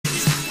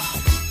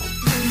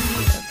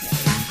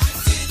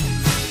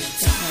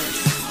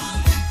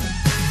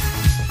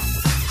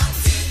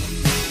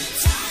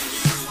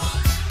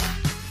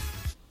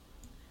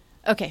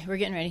Okay, we're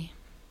getting ready.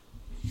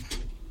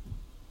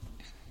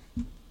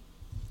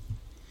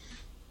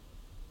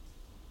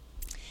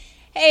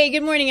 Hey,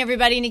 good morning,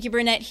 everybody. Nikki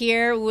Burnett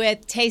here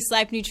with Taste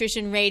Life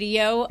Nutrition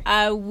Radio.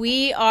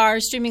 We are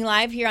streaming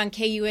live here on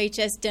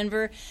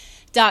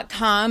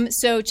KUHSdenver.com,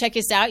 so check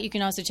us out. You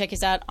can also check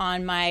us out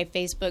on my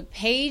Facebook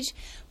page.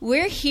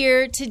 We're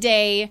here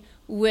today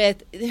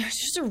with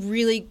just a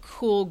really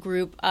cool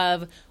group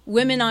of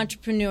women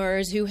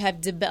entrepreneurs who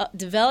have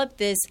developed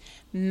this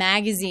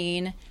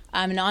magazine,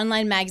 an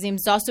online magazine.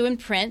 It's also in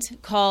print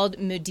called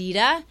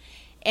Mudita.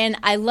 And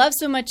I love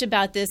so much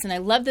about this, and I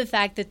love the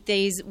fact that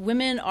these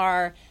women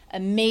are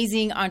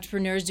amazing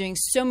entrepreneurs doing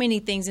so many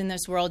things in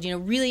this world,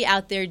 really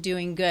out there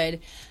doing good.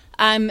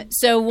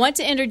 So want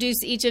to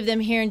introduce each of them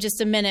here in just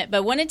a minute,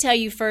 but want to tell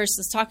you first,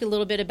 let's talk a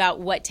little bit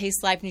about what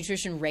Taste Life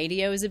Nutrition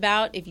Radio is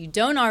about. If you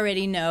don't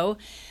already know,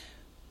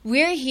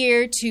 we're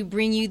here to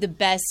bring you the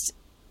best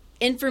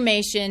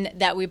information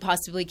that we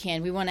possibly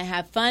can. We want to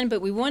have fun,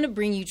 but we want to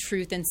bring you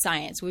truth and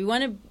science. We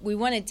want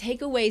to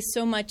take away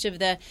so much of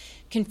the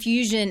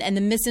confusion and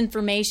the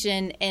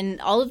misinformation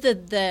and all of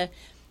the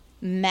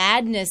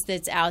madness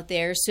that's out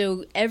there,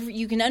 so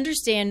you can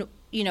understand,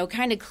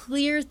 kind of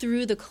clear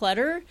through the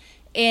clutter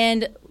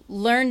and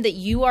learn that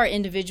you are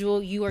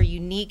individual, you are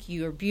unique,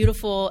 you are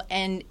beautiful,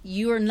 and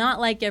you are not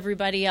like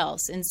everybody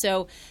else. And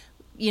so,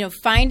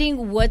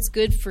 finding what's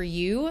good for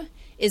you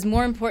is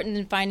more important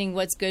than finding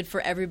what's good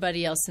for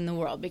everybody else in the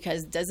world,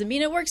 because it doesn't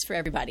mean it works for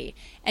everybody.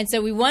 And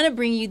so we want to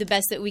bring you the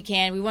best that we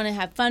can. We want to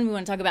have fun. We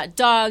want to talk about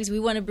dogs. We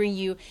want to bring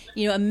you,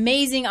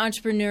 amazing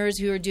entrepreneurs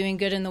who are doing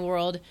good in the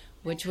world,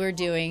 which we're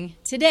doing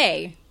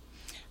today.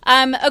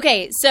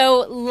 Okay,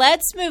 so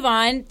let's move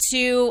on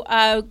to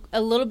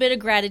a little bit of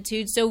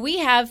gratitude. So we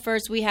have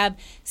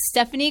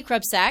Stephanie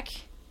Krupczak.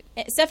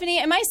 Stephanie,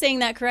 am I saying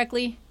that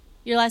correctly?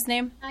 Your last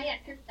name? Yeah,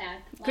 Krupczak.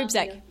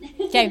 Krupczak.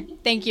 Okay,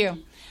 thank you.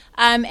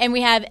 And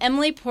we have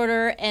Emily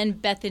Porter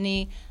and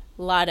Bethany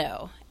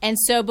Lotto. And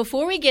so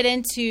before we get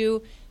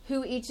into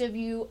who each of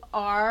you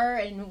are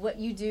and what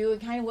you do and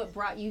kind of what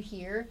brought you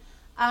here,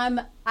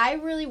 I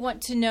really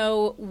want to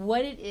know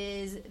what it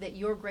is that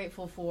you're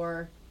grateful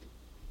for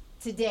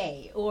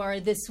today or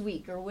this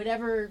week or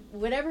whatever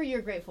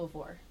you're grateful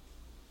for.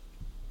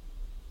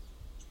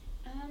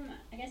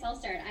 I guess I'll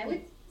start. I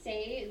would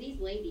say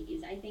these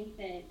ladies. I think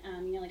that,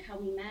 like how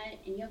we met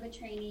in yoga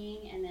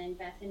training, and then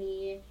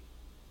Bethany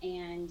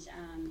and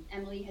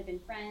Emily had been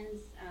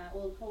friends,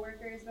 old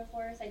coworkers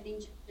before. So I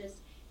think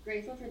just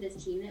grateful for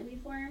this team that we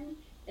formed,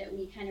 that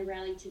we kind of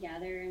rallied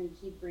together and we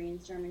keep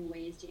brainstorming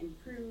ways to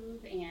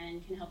improve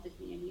and can help the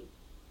community.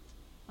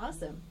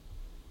 Awesome.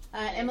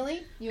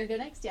 Emily, you want to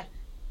go next? Yeah.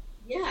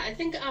 Yeah, I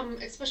think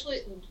especially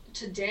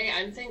today,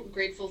 I'm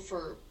grateful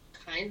for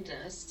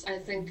kindness. I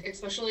think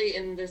especially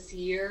in this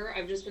year,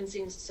 I've just been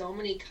seeing so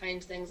many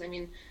kind things. I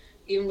mean,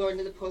 even going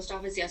to the post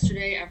office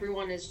yesterday,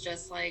 everyone is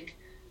just like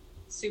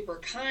super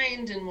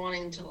kind and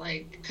wanting to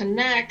like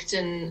connect,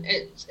 and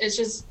it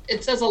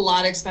says a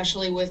lot,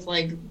 especially with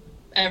like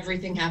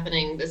everything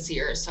happening this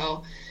year.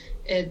 So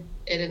it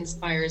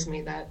inspires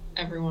me that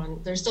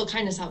there's still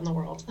kindness out in the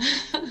world.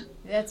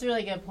 That's a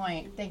really good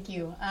point. Thank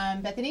you.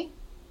 Bethany?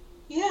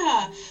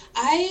 Yeah,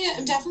 I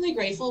am definitely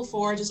grateful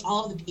for just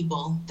all of the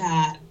people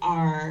that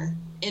are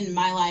in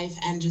my life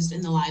and just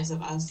in the lives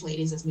of us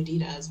ladies as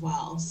Mudita as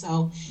well.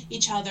 So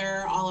each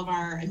other, all of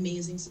our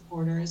amazing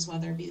supporters,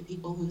 whether it be the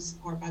people who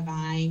support by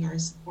buying or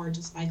support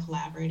just by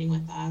collaborating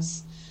with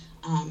us,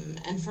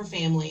 and for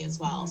family as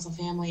well. So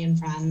family and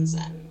friends,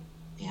 and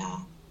yeah,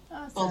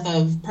 awesome. Both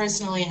of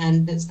personally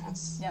and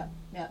business. Yeah.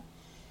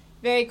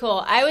 Very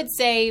cool. I would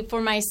say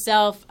for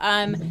myself,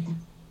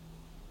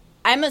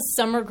 I'm a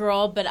summer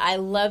girl, but I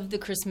love the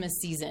Christmas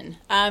season.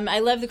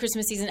 I love the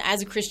Christmas season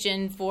as a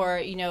Christian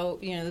for,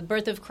 the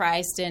birth of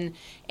Christ and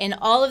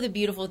all of the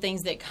beautiful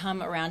things that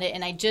come around it.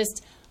 And I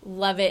just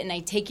love it, and I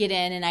take it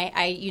in, and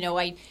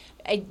I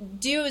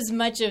do as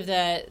much of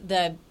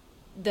the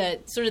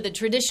sort of the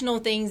traditional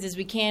things as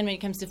we can when it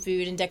comes to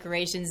food and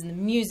decorations and the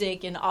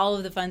music and all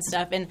of the fun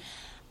stuff. And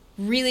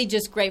really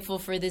just grateful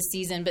for this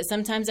season. But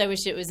sometimes I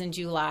wish it was in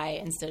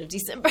July instead of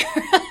December.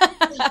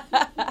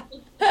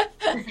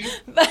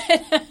 But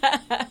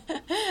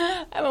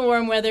I'm a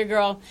warm weather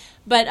girl.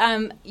 But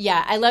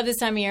I love this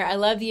time of year. I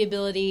love the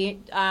ability.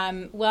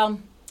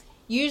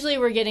 Usually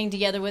we're getting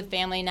together with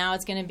family. Now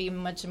it's going to be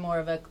much more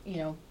of a,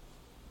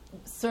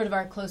 sort of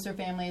our closer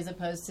family as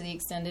opposed to the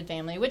extended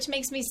family, which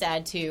makes me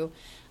sad too.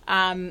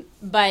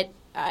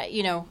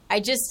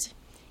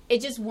 It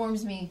just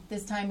warms me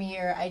this time of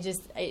year.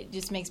 It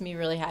just makes me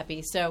really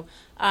happy. So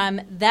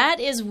that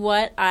is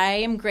what I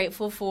am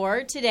grateful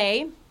for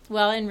today.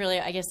 Well, and really,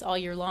 I guess all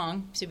year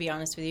long, to be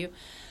honest with you.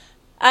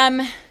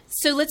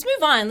 So let's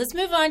move on. Let's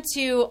move on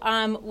to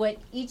what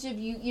each of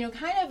you,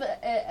 kind of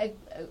a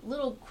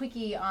little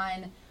quickie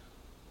on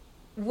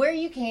where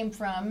you came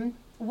from,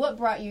 what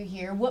brought you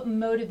here, what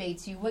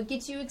motivates you, what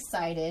gets you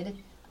excited,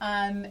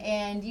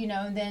 and,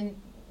 then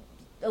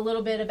a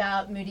little bit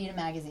about Mudita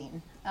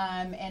Magazine.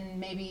 And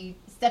maybe,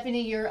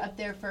 Stephanie, you're up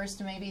there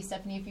first. Maybe,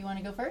 Stephanie, if you want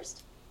to go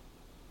first.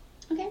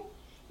 Okay.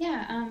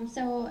 Yeah,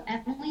 so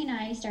Emily and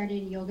I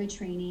started yoga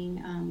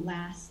training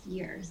last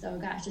year. So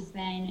gosh,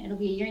 it'll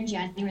be a year in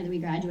January that we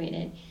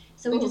graduated.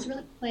 So we just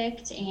really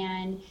clicked,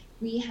 and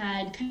we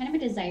had kind of a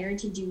desire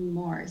to do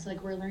more. So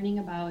like we're learning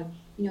about,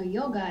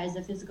 yoga as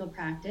a physical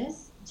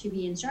practice to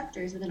be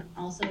instructors, but then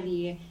also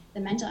the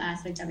mental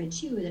aspect of it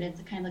too, that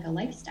it's kind of like a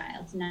lifestyle.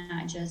 It's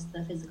not just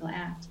the physical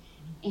act.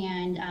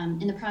 And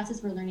in the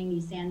process, we're learning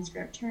these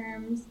Sanskrit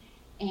terms,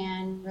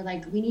 and we're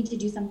like, we need to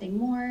do something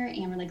more,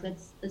 and we're like,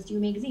 let's do a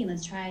magazine,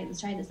 let's try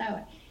this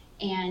out.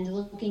 And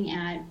looking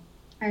at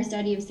our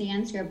study of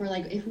Sanskrit, we're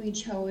like, if we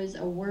chose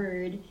a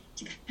word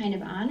to kind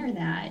of honor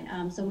that,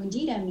 so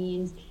mudita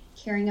means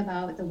caring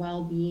about the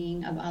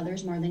well-being of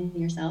others more than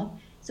yourself.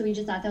 So we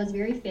just thought that was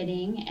very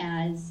fitting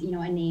as a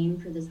name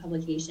for this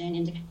publication,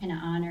 and to kind of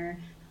honor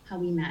how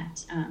we met.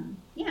 So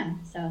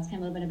it's kind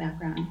of a little bit of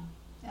background.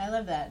 I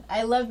love that.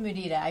 I love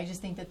mudita. I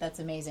just think that that's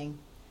amazing.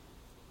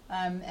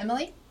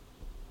 Emily?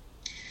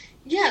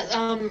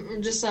 Yeah,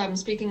 just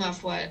speaking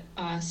off what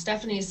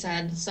Stephanie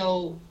said.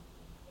 So,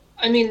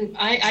 I mean,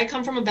 I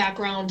come from a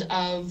background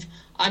of,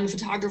 I'm a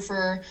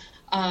photographer.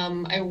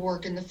 I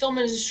work in the film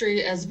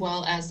industry as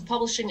well as the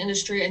publishing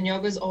industry, and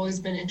yoga has always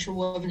been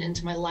interwoven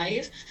into my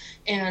life.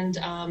 And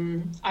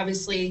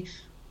obviously,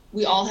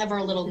 we all have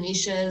our little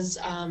niches.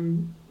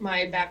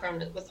 My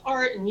background with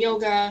art and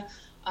yoga,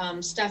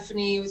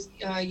 Stephanie with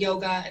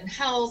yoga and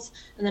health,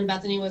 and then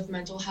Bethany with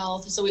mental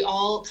health. So we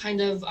all kind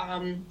of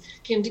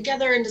came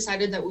together and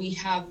decided that we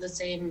have the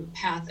same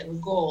path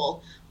and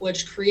goal,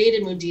 which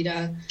created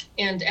Mudita.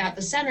 And at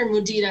the center,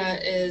 Mudita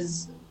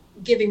is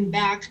giving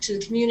back to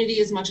the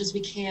community as much as we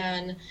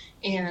can,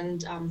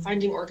 and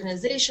finding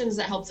organizations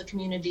that help the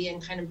community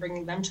and kind of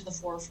bringing them to the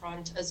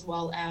forefront, as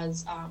well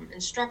as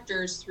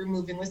instructors through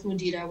Moving with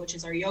Mudita, which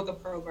is our yoga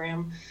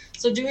program.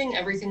 So doing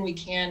everything we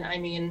can. I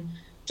mean,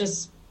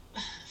 just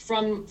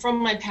from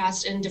my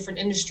past in different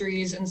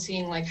industries and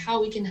seeing like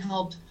how we can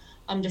help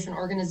different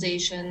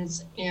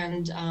organizations,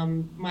 and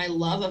my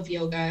love of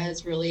yoga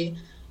has really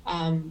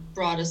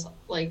brought us,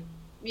 like,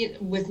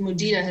 with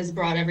Mudita, has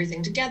brought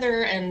everything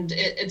together, and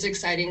it's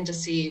exciting to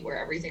see where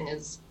everything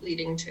is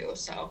leading to.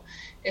 So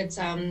it's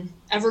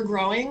ever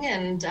growing,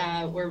 and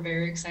we're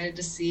very excited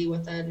to see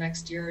what the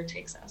next year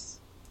takes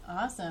us.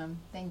 Awesome.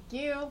 Thank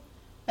you.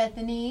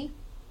 Bethany?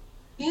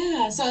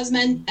 Yeah, so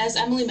as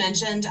Emily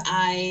mentioned,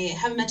 I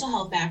have a mental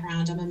health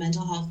background. I'm a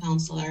mental health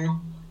counselor.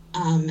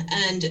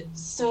 And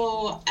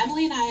so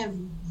Emily and I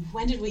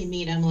when did we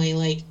meet, Emily?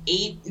 Like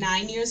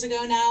 8-9 years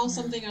ago now,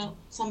 something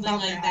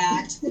like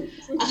that.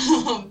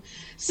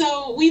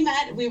 So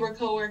we were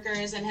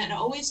coworkers and had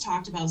always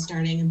talked about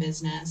starting a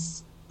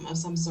business of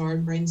some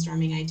sort,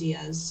 brainstorming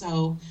ideas.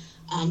 So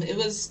it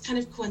was kind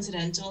of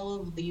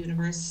coincidental, the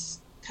universe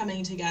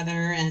coming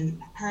together,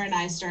 and her and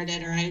I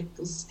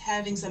was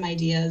having some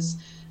ideas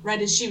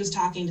right as she was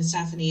talking to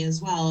Stephanie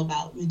as well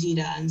about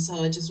Mudita, and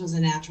so it just was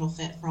a natural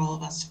fit for all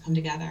of us to come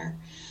together.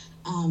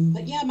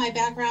 But yeah, my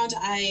background,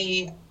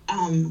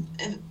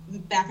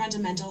 background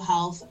in mental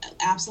health,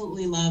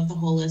 absolutely love the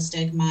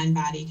holistic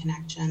mind-body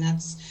connection.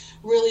 That's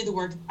really the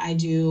work I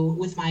do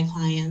with my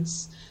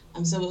clients.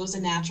 So it was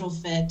a natural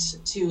fit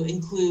to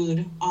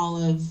include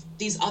all of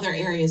these other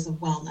areas of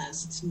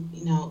wellness. It's,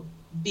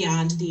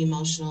 beyond the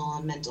emotional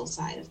and mental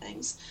side of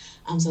things.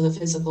 So the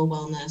physical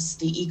wellness,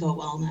 the eco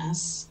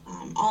wellness,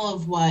 all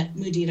of what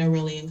Mudita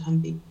really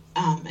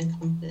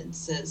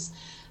encompasses.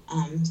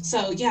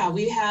 So yeah,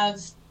 we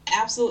have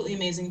absolutely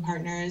amazing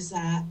partners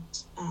that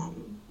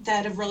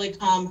have really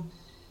come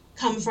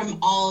from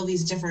all of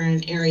these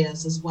different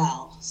areas as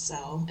well.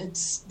 So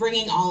it's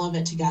bringing all of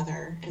it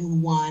together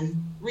in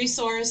one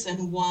resource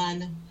and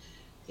one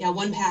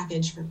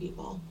package for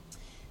people.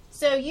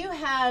 So you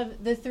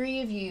have the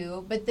three of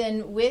you, but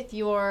then with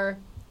your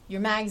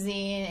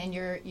magazine and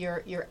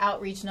your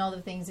outreach and all the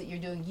things that you're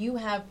doing, you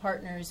have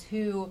partners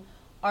who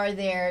are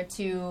there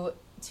to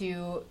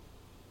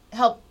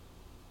help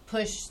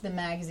push the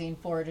magazine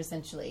forward,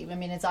 essentially. I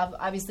mean, it's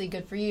obviously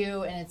good for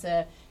you, and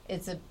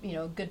it's a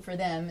good for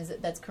them.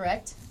 That's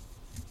correct?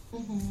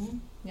 Mm-hmm.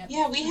 Yep.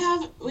 Yeah, we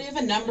have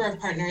a number of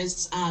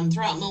partners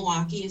throughout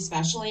Milwaukee,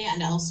 especially,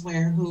 and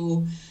elsewhere,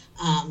 who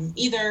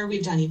either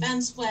we've done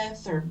events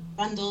with or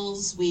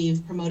bundles.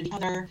 We've promoted each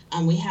other.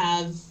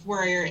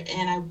 We're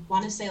in, I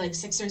want to say, like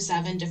 6 or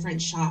 7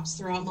 different shops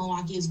throughout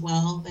Milwaukee as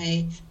well.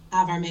 They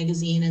have our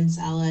magazine and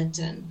sell it,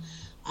 and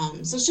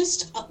so it's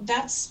just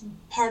that's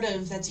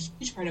a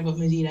huge part of what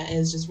Mudita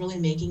is, just really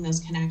making those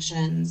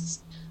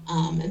connections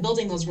and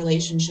building those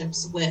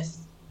relationships with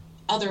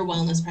other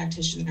wellness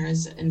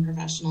practitioners and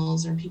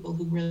professionals, or people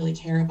who really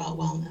care about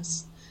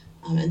wellness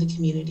in the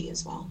community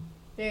as well.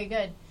 Very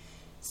good.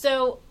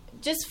 So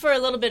just for a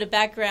little bit of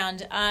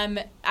background,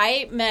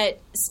 I met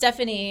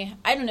Stephanie,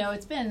 I don't know,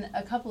 it's been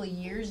a couple of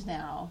years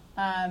now,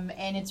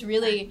 and it's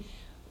really,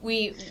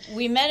 we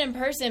met in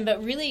person,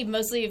 but really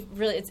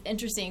it's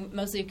interesting,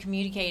 mostly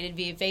communicated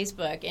via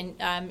Facebook.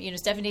 And,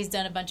 Stephanie's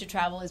done a bunch of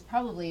travel, as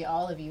probably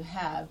all of you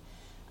have.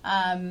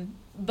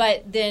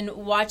 But then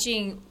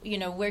watching,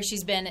 where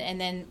she's been,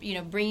 and then,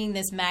 bringing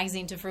this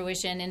magazine to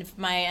fruition. And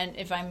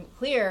if I'm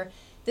clear,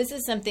 this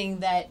is something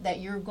that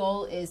your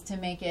goal is to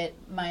make it,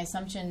 my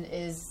assumption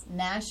is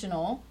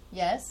national,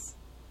 yes?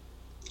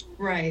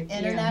 Right.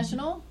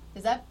 International? Yeah.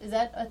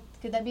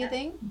 Could that be a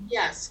thing?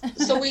 Yes.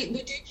 So we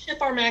do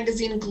ship our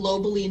magazine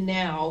globally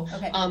now.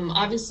 Okay.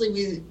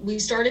 Obviously, we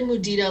started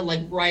Mudita like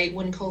right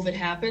when COVID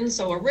happened.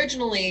 So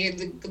originally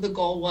the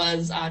goal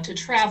was to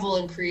travel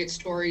and create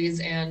stories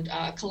and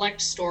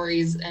collect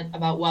stories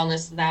about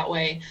wellness that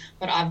way.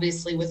 But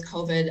obviously with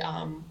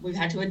COVID, we've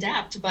had to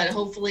adapt. But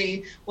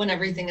hopefully when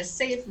everything is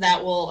safe,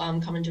 that will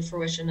come into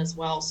fruition as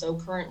well. So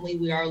currently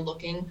we are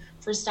looking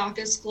for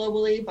stockists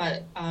globally,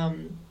 but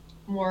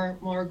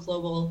more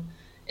global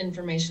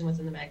information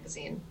within the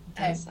magazine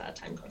as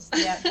time goes.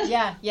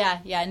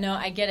 Yeah. No,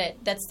 I get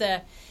it.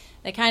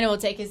 That kind of will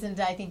take us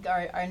into, I think,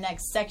 our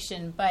next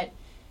section. But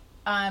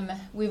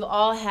we've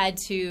all had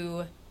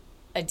to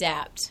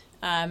adapt.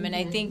 And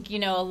I think, a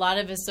lot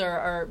of us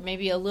are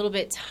maybe a little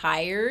bit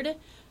tired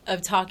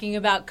of talking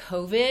about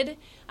COVID.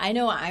 I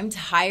know I'm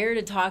tired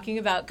of talking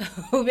about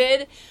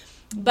COVID.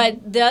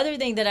 But the other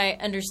thing that I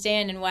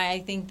understand and why I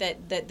think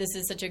that this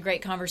is such a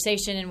great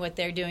conversation and what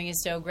they're doing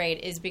is so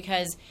great is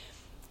because,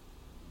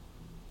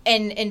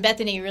 and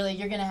Bethany, really,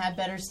 you're going to have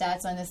better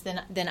stats on this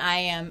than I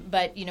am.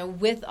 But,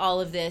 with all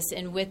of this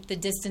and with the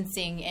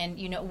distancing and,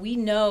 we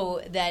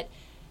know that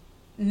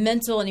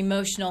mental and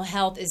emotional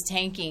health is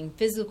tanking.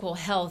 Physical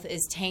health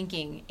is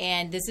tanking.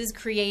 And this is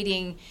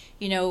creating,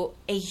 a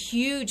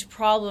huge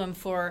problem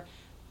for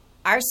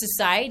our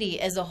society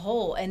as a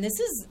whole. And this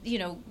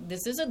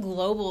is a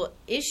global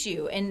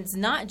issue. And it's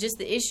not just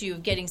the issue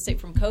of getting sick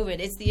from COVID.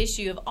 It's the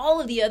issue of all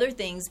of the other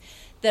things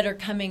that are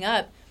coming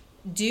up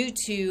due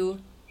to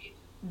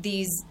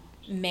these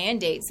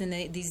mandates and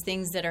these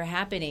things that are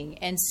happening.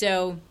 And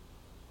so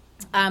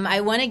I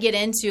want to get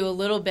into a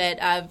little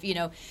bit of,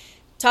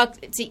 talk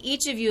to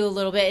each of you a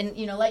little bit and,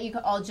 let you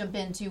all jump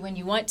into when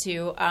you want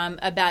to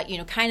about,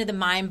 kind of the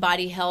mind,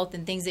 body health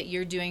and things that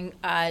you're doing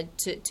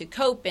to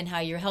cope and how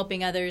you're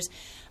helping others.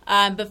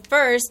 But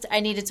first, I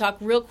need to talk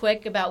real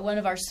quick about one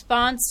of our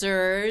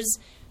sponsors,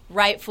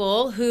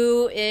 Rightful,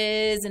 who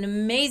is an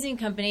amazing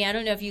company. I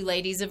don't know if you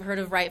ladies have heard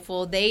of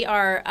Rightful. They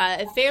are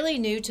fairly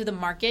new to the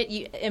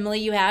market. Emily,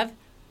 you have?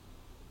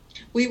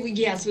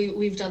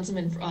 We've done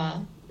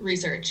some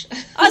research.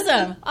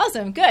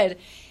 Awesome, good.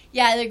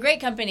 Yeah, they're a great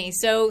company.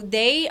 So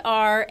they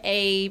are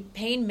a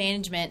pain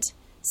management.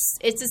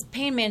 It's a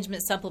pain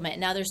management supplement.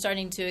 Now they're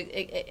starting to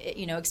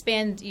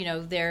expand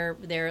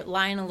their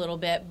line a little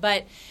bit,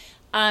 but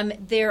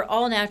they're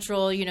all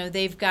natural.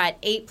 They've got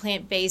 8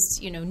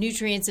 plant-based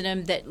nutrients in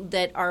them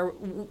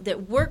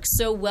that work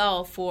so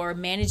well for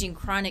managing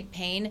chronic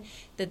pain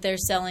that they're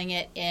selling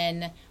it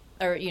in,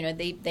 or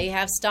they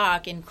have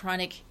stock in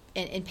chronic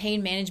and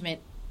pain management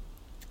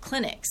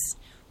clinics,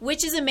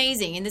 which is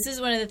amazing. And this is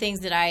one of the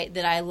things that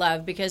I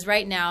love, because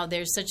right now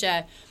there's such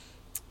a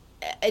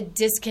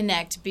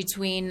disconnect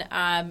between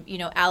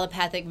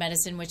allopathic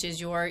medicine, which is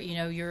your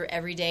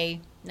everyday,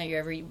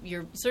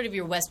 your sort of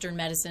your Western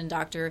medicine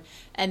doctor,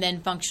 and then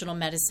functional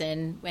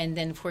medicine, and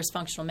then of course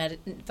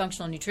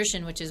functional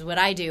nutrition, which is what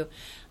I do.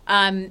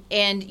 And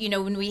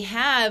when we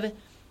have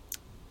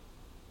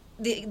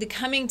the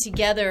coming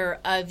together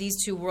of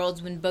these two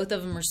worlds, when both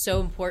of them are so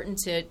important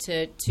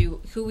to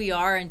who we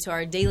are and to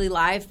our daily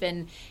life,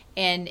 and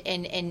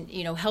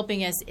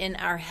helping us in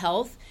our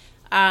health.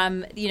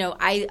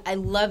 I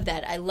love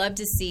that. I love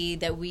to see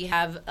that we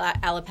have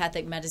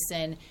allopathic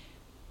medicine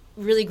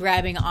really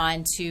grabbing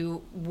on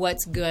to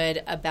what's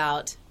good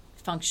about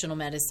functional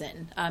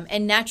medicine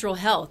and natural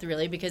health,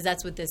 really, because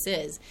that's what this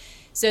is.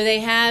 So they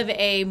have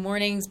a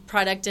morning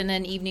product and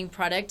an evening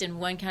product, and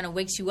one kind of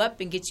wakes you up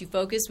and gets you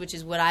focused, which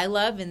is what I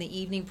love, and the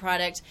evening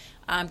product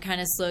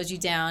kind of slows you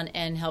down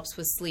and helps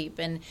with sleep.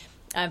 And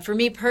for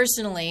me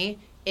personally,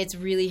 it's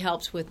really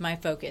helped with my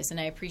focus, and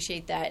I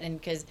appreciate that, and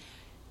because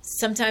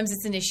sometimes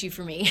it's an issue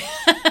for me.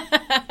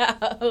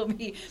 I'll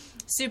be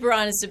super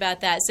honest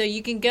about that. So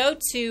you can go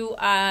to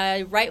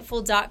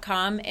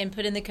rightful.com and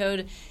put in the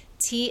code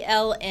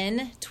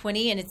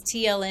TLN20, and it's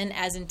TLN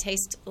as in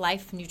Taste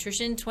Life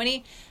Nutrition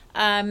 20,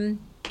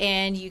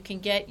 and you can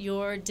get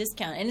your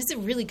discount. And it's a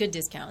really good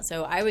discount,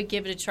 so I would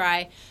give it a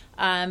try.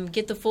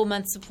 Get the full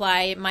month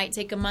supply. It might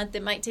take a month.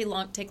 It might take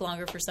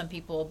longer for some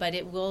people, but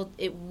it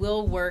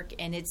will work,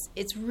 and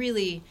it's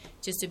really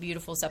just a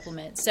beautiful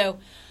supplement. So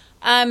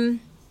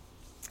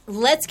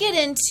let's dig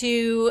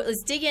into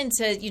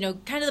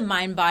kind of the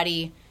mind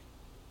body,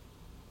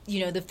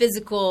 the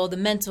physical, the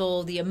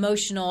mental, the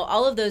emotional,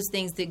 all of those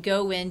things that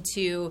go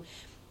into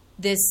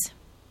this.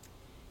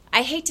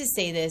 I hate to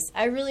say this.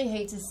 I really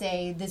hate to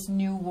say this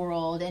new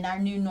world and our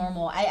new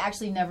normal. I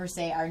actually never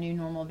say our new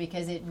normal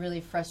because it really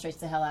frustrates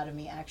the hell out of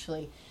me,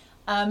 actually.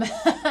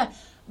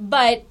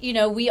 But,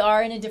 we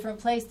are in a different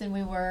place than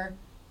we were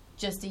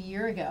just a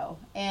year ago.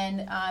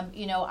 And,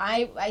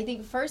 I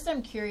think first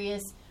I'm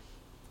curious,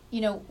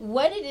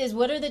 what it is,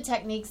 what are the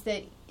techniques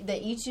that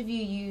each of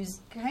you use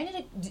kind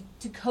of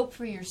to cope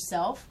for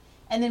yourself?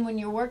 And then when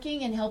you're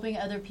working and helping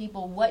other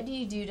people, what do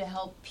you do to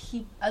help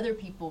other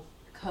people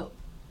cope?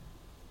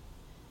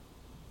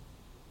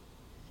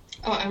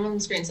 Oh, I'm on the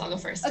screen, so I'll go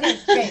first. Okay,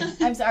 great.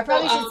 I'm sorry. I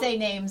probably should say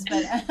names,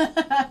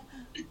 but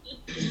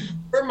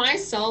For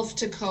myself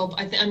to cope,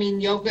 I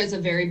mean, yoga is a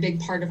very big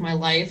part of my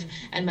life,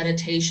 and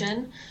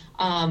meditation.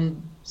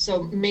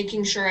 So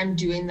making sure I'm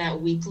doing that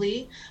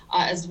weekly,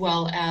 as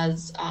well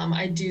as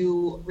I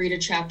do read a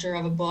chapter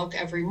of a book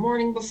every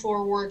morning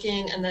before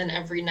working, and then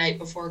every night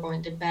before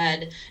going to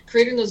bed.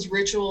 Creating those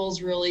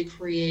rituals really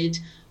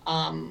create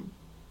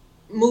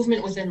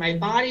movement within my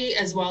body,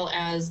 as well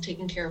as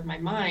taking care of my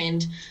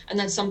mind. And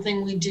that's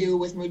something we do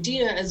with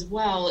Mudita as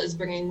well, is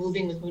bringing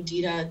Moving with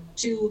Mudita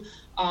to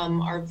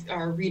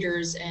our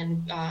readers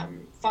and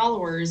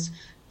followers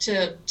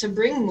to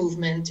bring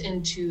movement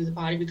into the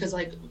body, because,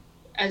 like,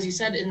 as you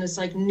said, in this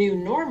like new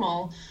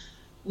normal,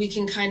 we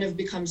can kind of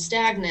become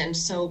stagnant.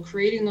 So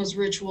creating those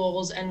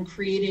rituals and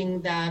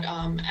creating that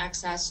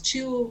access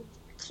to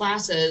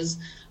classes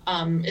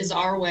is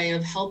our way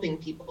of helping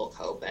people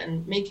cope,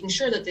 and making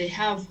sure that they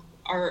have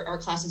our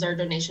classes are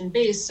donation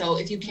based. So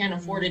if you can't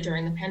afford it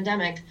during the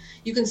pandemic,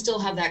 you can still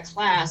have that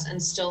class and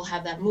still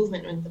have that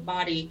movement with the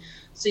body.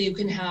 So you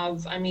can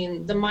have, I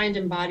mean, the mind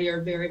and body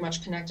are very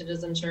much connected,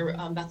 as I'm sure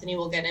Bethany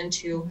will get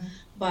into,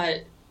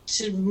 but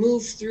to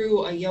move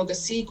through a yoga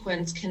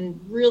sequence can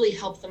really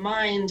help the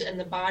mind and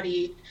the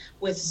body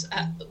with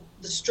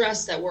the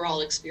stress that we're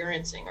all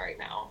experiencing right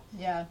now.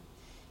 Yeah.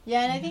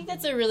 Yeah, and I think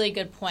that's a really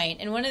good point.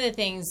 And one of the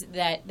things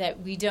that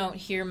we don't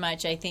hear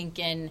much, I think,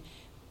 in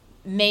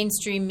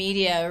mainstream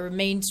media or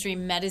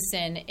mainstream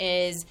medicine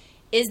is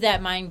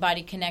that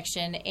mind-body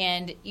connection,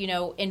 and, you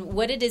know, and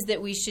what it is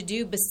that we should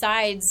do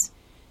besides,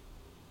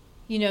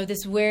 you know,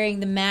 this wearing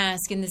the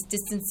mask and this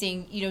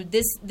distancing. You know,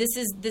 this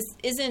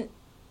isn't,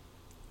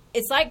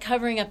 it's like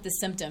covering up the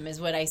symptom is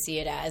what I see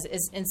it as,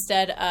 is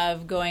instead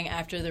of going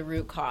after the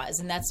root cause.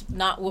 And that's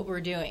not what we're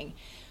doing.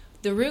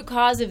 The root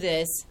cause of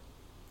this,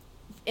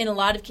 in a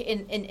lot of,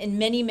 in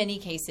many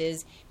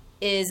cases,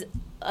 is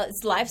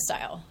it's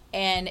lifestyle,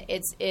 and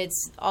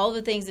it's all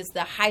the things. It's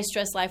the high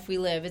stress life we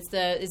live. It's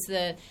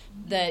the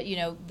you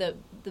know, the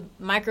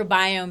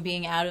microbiome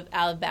being out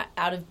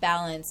of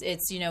balance.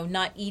 It's, you know,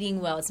 not eating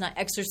well. It's not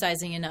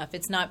exercising enough.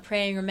 It's not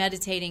praying or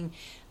meditating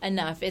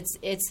enough.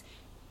 It's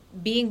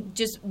being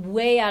just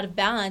way out of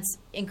balance,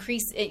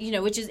 you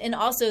know, which is, and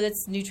also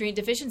that's nutrient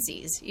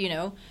deficiencies, you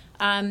know,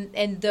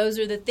 and those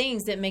are the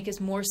things that make us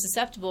more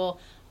susceptible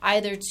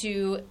either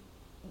to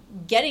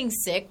getting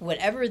sick,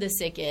 whatever the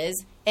sick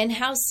is, and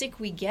how sick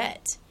we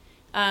get.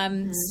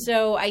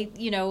 So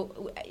you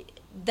know,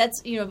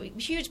 that's, you know, a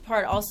huge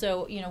part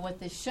also, you know, what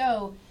this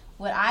show,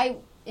 and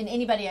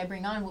anybody I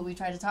bring on, what we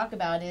try to talk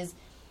about is,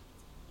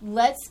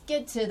 let's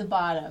get to the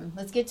bottom.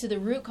 Let's get to the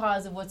root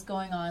cause of what's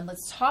going on.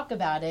 Let's talk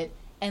about it.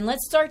 And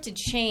let's start to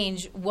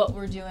change what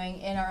we're doing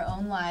in our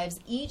own lives,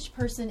 each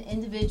person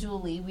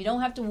individually. We don't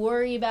have to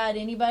worry about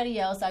anybody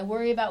else. I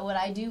worry about what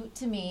I do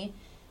to me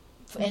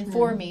and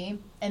for me,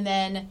 and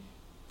then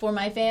for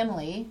my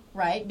family,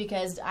 right?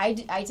 Because I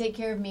take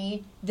care of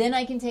me, then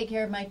I can take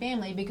care of my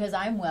family because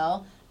I'm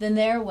well, then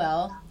they're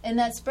well, and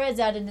that spreads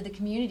out into the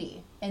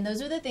community. And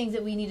those are the things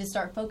that we need to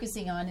start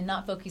focusing on, and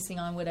not focusing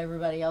on what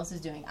everybody else is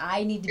doing.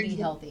 I need to be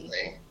healthy.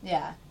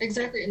 Yeah.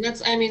 Exactly. And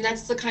that's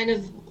the kind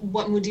of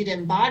what Mudita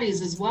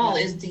embodies as well,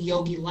 is the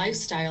yogi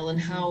lifestyle, and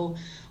how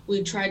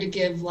we try to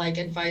give like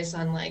advice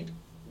on like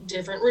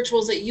different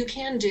rituals that you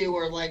can do,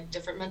 or like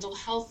different mental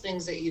health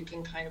things that you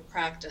can kind of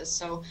practice.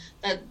 So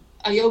that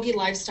a yogi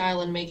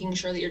lifestyle and making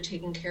sure that you're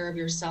taking care of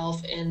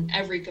yourself in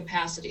every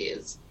capacity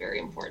is very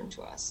important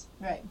to us.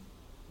 Right.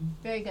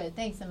 Very good.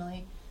 Thanks,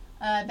 Emily.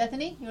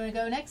 Bethany, you want to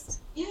go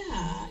next?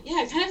 Yeah,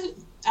 kind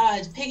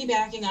of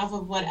piggybacking off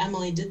of what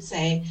Emily did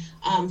say.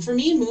 For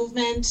me,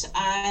 movement,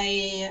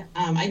 I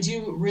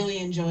do really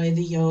enjoy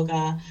the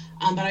yoga,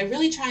 but I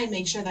really try and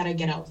make sure that I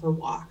get out for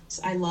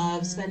walks. I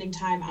love spending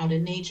time out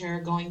in nature,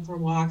 going for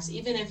walks,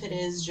 even if it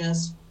is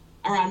just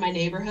around my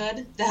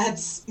neighborhood.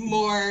 That's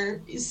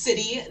more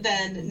city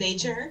than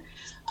nature.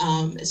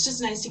 It's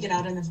just nice to get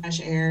out in the fresh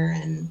air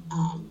and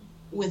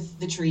with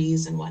the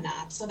trees and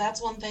whatnot. So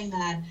that's one thing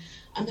that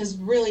has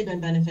really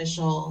been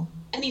beneficial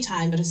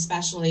anytime, but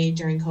especially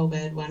during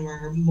COVID when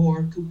we're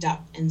more cooped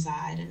up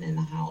inside and in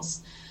the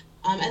house.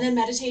 And then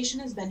meditation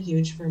has been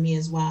huge for me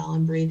as well,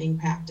 and breathing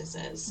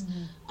practices.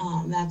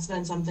 That's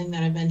been something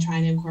that I've been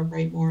trying to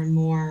incorporate more and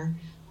more.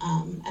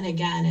 And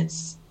again,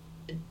 it's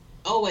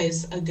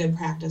always a good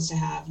practice to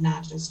have,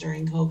 not just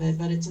during COVID,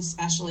 but it's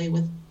especially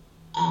with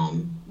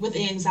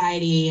the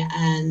anxiety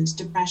and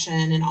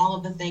depression and all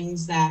of the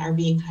things that are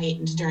being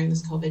heightened during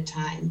this COVID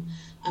time.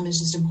 It's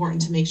just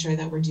important to make sure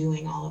that we're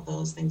doing all of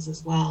those things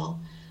as well.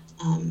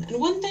 And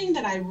one thing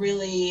that I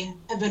really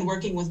have been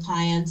working with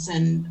clients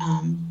and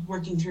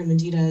working through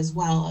Mudita as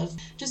well, of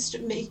just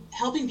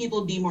helping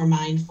people be more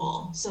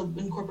mindful. So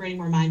incorporating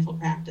more mindful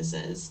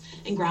practices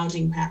and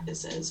grounding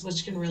practices,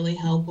 which can really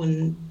help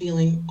when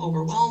feeling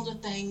overwhelmed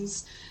with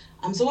things.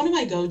 So one of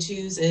my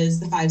go-tos is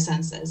the 5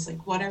 senses.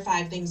 Like, what are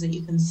 5 things that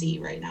you can see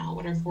right now?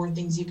 What are 4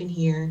 things you can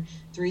hear?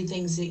 3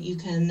 things that you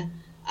can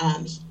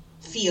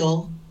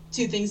feel?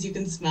 2 things you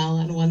can smell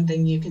and 1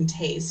 thing you can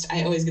taste.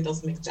 I always get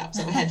those mixed up,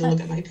 so I had to look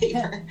at my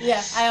paper.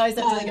 Yeah, I always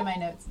have to look at my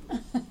notes.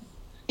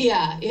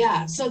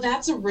 Yeah. So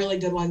that's a really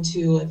good one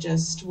too,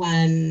 just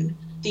when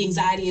the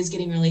anxiety is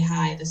getting really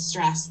high, the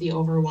stress, the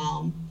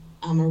overwhelm,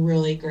 a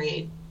really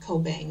great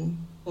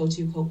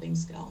go-to coping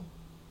skill.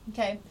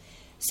 Okay.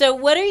 So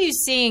what are you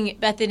seeing,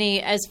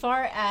 Bethany, as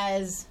far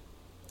as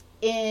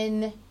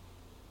in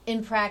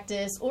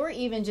practice or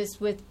even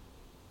just with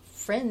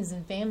friends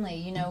and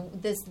family,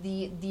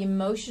 the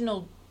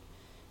emotional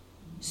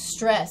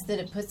stress that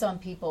it puts on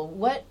people?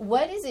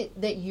 What is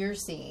it that you're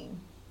seeing?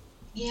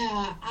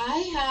 Yeah,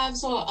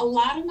 so a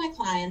lot of my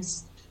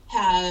clients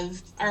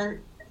have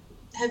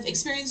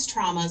experienced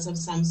traumas of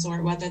some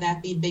sort, whether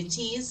that be big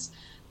T's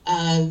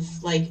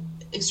of like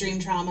extreme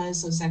traumas,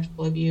 so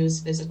sexual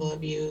abuse, physical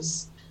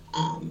abuse,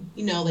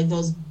 like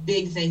those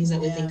big things that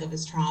we think of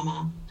as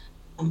trauma,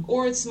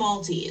 or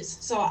small T's.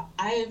 So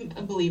I'm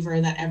a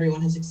believer that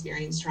everyone has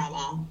experienced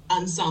trauma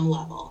on some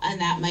level, and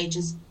that might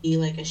just be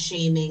like a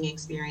shaming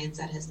experience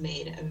that has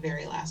made a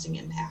very lasting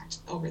impact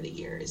over the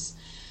years.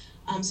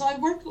 So I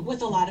work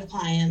with a lot of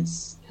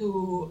clients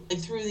who, like,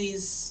 through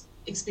these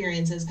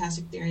past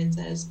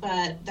experiences,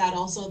 but that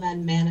also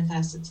then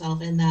manifests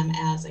itself in them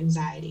as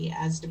anxiety,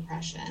 as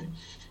depression,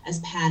 as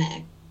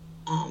panic.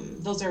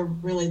 Those are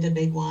really the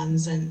big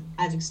ones, and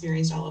I've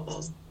experienced all of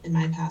those in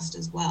my past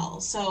as well.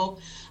 So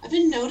I've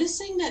been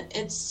noticing that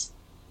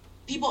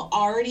people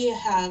already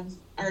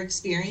are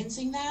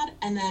experiencing that,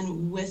 and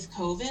then with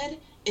COVID,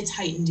 it's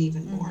heightened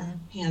even more,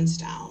 hands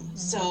down. Mm-hmm.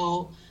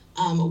 So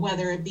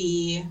whether it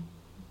be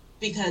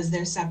because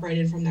they're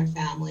separated from their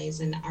families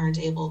and aren't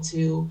able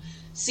to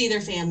see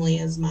their family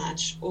as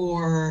much,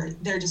 or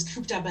they're just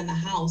cooped up in the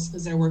house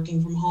because they're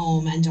working from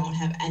home and don't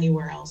have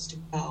anywhere else to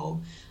go.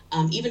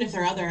 Even if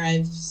I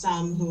have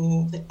some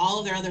who, all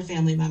of their other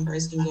family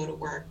members can go to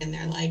work and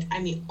they're like,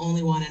 I'm the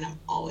only one and I'm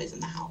always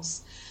in the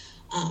house.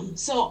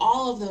 So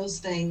all of those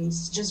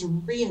things just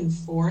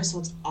reinforce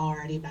what's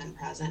already been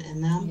present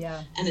in them.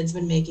 Yeah. And it's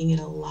been making it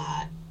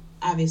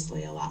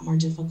obviously a lot more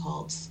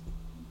difficult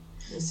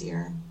this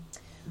year.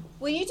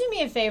 Will you do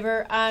me a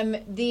favor?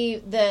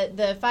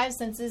 The 5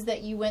 senses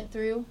that you went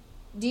through,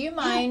 do you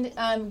mind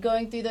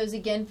going through those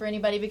again for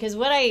anybody? Because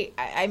what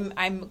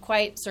I'm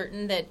quite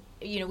certain that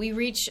we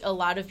reach a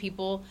lot of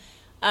people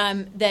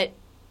that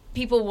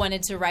people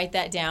wanted to write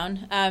that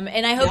down,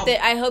 and I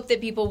hope that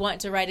people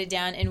want to write it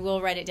down and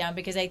will write it down,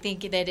 because I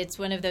think that it's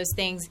one of those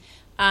things.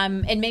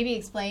 And maybe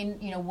explain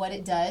what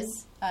it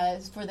does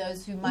for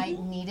those who might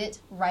need it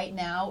right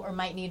now, or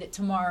might need it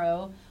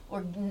tomorrow,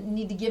 or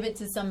need to give it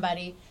to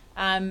somebody.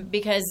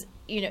 Because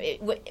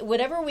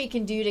whatever we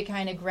can do to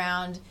kind of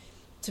ground,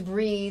 to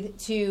breathe,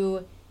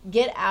 to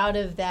get out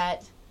of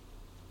that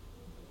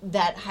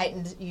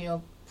heightened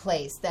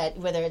place, that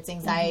whether it's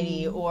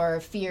anxiety or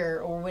fear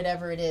or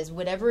whatever it is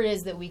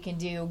that we can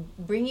do,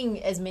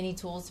 bringing as many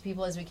tools to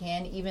people as we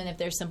can, even if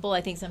they're simple. I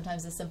think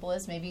sometimes the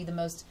simplest may be the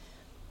most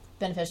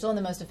beneficial and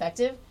the most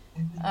effective.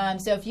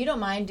 So if you don't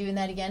mind doing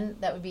that again,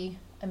 that would be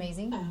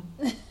amazing.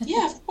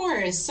 Yeah, of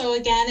course. So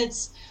again,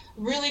 it's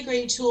really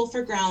great tool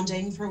for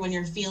grounding, for when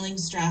you're feeling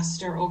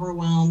stressed or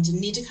overwhelmed and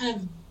need to kind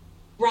of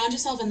ground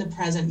yourself in the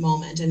present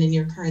moment and in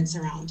your current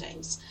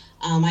surroundings.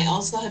 I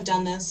also have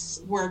done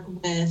this work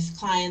with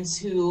clients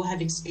who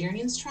have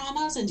experienced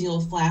traumas and deal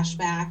with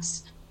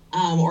flashbacks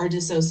or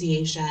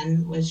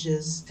dissociation, which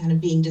is kind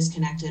of being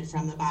disconnected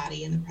from the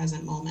body in the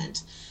present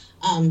moment.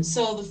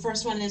 So the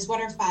first one is,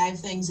 what are 5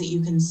 things that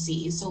you can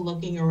see? So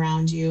looking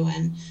around you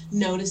and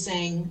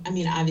noticing,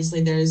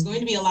 obviously there's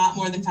going to be a lot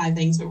more than 5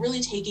 things, but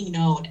really taking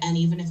note, and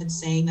even if it's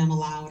saying them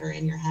aloud or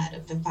in your head,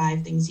 of the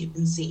 5 things you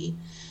can see.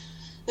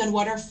 Then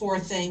what are 4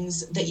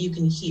 things that you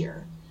can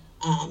hear?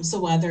 So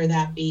whether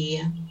that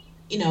be,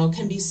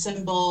 can be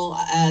simple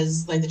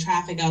as like the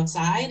traffic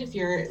outside. If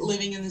you're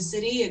living in the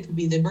city, it could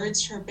be the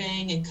birds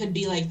chirping. It could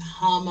be like the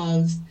hum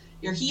of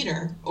your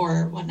heater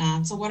or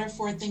whatnot. So what are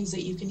 4 things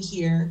that you can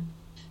hear?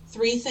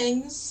 3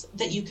 things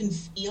that you can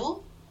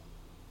feel: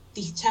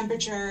 the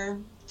temperature,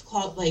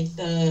 like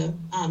the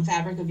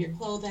fabric of your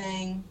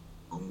clothing,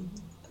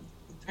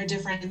 are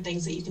different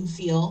things that you can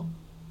feel.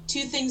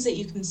 2 things that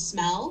you can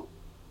smell.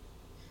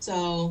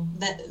 So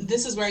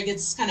this is where it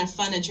gets kind of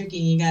fun and tricky.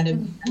 You got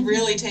to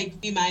really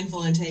be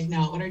mindful and take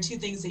note. What are 2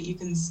 things that you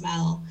can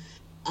smell?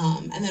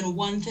 And then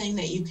 1 thing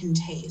that you can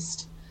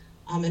taste.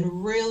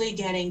 And really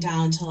getting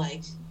down to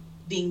like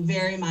being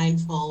very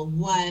mindful.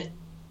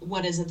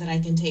 What is it that I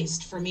can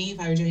taste? For me, if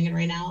I were doing it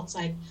right now, it's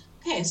like,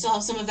 okay, I still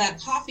have some of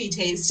that coffee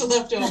taste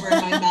left over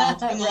in my mouth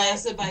from the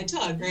last sip I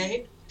took,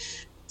 right?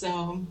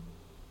 So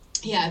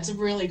yeah, it's a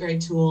really great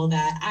tool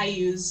that I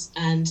use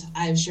and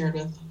I've shared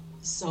with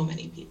so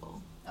many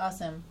people.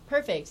 Awesome.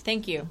 Perfect.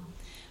 Thank you.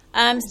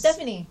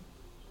 Stephanie.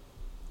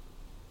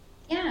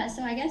 Yeah,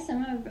 so I guess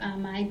some of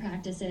my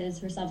practices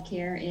for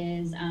self-care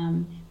is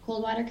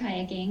cold water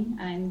kayaking.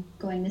 I'm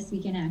going this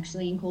weekend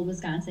actually in cold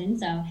Wisconsin.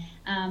 So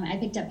I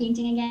picked up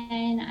painting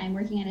again. I'm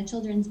working on a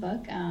children's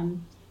book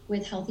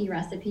with healthy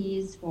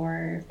recipes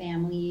for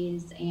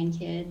families and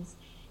kids.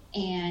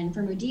 And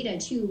for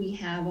Mudita too, we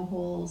have a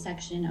whole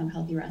section of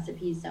healthy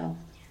recipes. So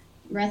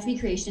recipe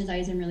creation has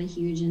always been really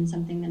huge and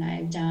something that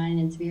I've done.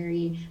 It's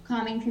very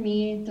calming for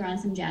me. Throw on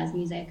some jazz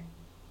music.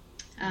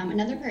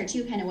 Another part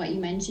too, kind of what you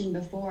mentioned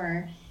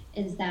before,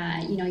 is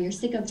that, you know, you're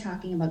sick of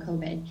talking about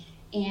COVID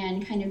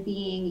and kind of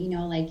being, you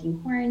know, like in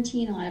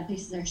quarantine, a lot of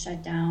places are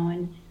shut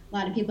down. A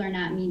lot of people are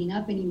not meeting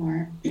up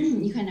anymore.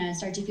 You kind of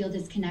start to feel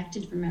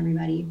disconnected from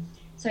everybody.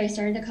 So I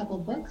started a couple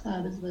book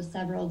clubs with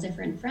several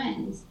different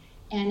friends.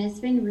 And it's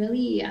been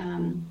really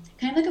kind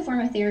of like a form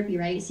of therapy,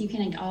 right? So you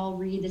can like all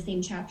read the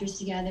same chapters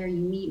together.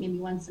 You meet maybe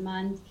once a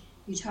month.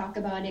 You talk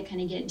about it,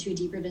 kind of get into a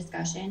deeper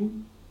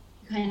discussion.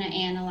 You kind of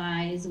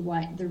analyze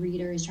what the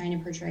reader is trying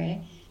to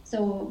portray.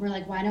 So we're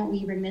like, why don't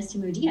we bring this to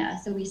Mudita?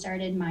 So we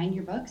started Mind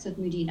Your Books with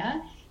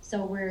Mudita.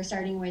 So we're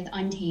starting with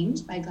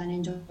Untamed by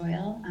Glennon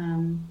Doyle.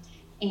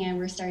 And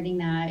we're starting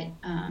that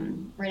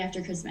right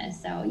after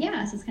Christmas. So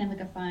yeah, so it's kind of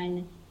like a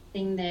fun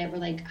thing that we're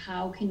like,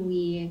 how can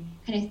we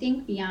kind of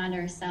think beyond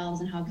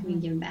ourselves and how can we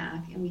give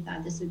back? And we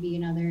thought this would be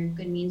another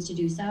good means to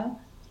do so.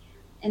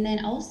 And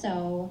then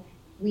also,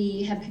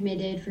 we have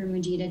committed for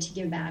Mudita to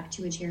give back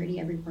to a charity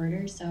every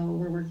quarter. So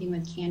we're working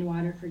with Canned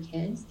Water for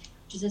Kids,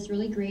 which is this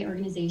really great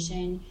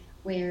organization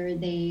where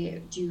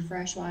they do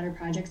fresh water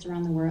projects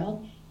around the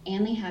world,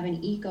 and they have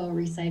an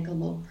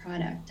eco-recyclable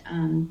product.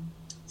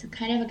 So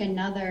kind of like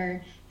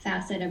another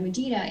facet of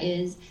Mudita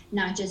is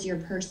not just your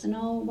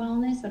personal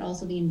wellness, but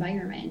also the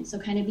environment. So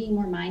kind of being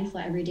more mindful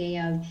every day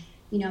of,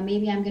 you know,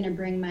 maybe I'm going to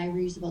bring my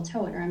reusable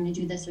tote, or I'm going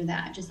to do this or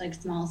that, just like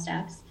small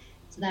steps.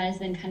 So that has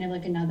been kind of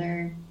like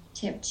another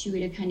tip too,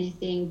 to kind of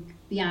think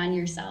beyond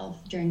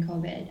yourself during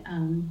COVID.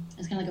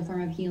 It's kind of like a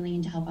form of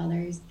healing to help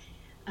others.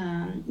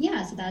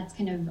 Yeah, so that's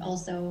kind of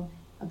also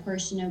a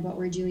portion of what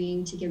we're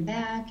doing to give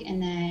back.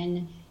 And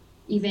then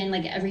even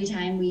like every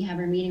time we have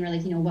our meeting, we're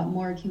like, you know, what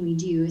more can we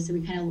do? So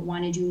we kind of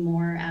want to do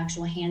more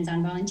actual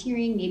hands-on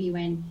volunteering, maybe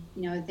when,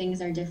 you know, things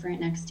are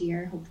different next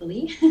year,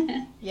 hopefully.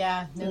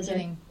 Yeah, no Those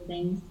kidding. are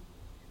things.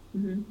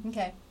 Mm-hmm.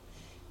 Okay.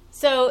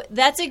 So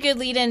that's a good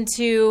lead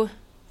into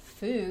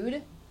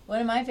food, one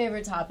of my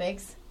favorite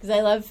topics, because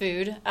I love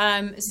food.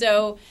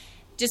 So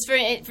just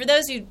for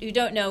those who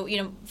don't know,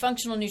 you know,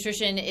 functional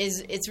nutrition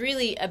it's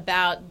really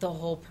about the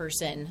whole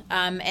person.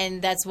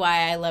 And that's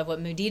why I love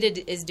what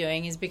Mudita is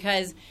doing, is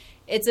because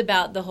it's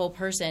about the whole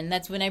person.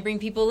 That's when I bring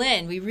people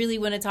in. We really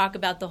want to talk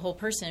about the whole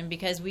person,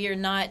 because we are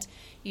not,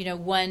 you know,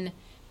 one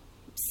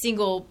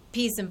single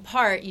piece and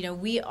part. You know,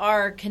 we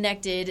are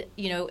connected,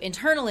 you know,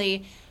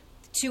 internally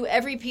to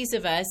every piece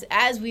of us,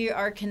 as we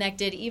are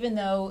connected, even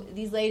though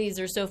these ladies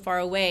are so far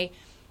away.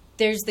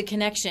 There's the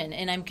connection,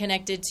 and I'm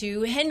connected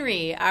to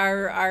Henry,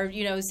 our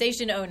you know,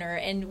 station owner,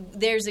 and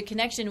there's a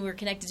connection. We're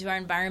connected to our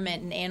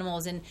environment and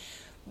animals, and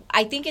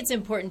I think it's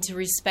important to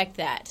respect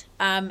that.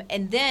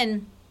 And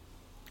then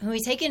when we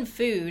take in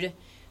food,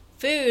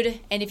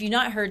 and if you've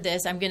not heard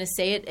this, I'm going to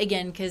say it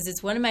again because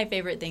it's one of my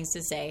favorite things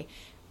to say,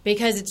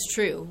 because it's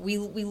true. We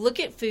look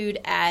at food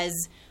as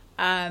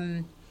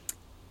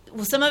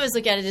well, some of us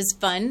look at it as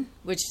fun,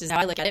 which is how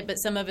I look at it, but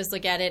some of us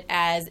look at it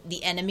as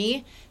the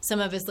enemy.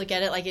 Some of us look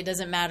at it like it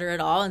doesn't matter at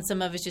all, and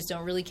some of us just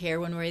don't really care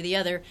one way or the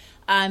other.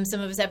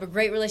 Some of us have a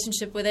great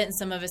relationship with it, and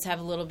some of us have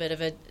a little bit of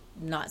a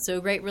not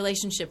so great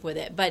relationship with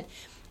it. But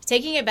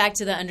taking it back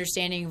to the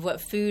understanding of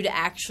what food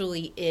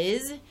actually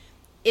is,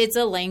 it's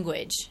a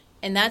language.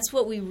 And that's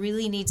what we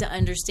really need to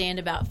understand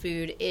about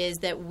food, is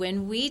that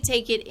when we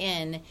take it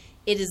in,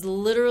 it is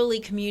literally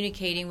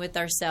communicating with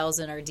our cells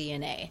and our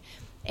DNA.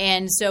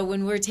 And so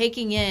when we're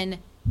taking in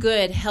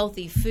good,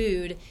 healthy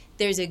food,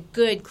 there's a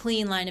good,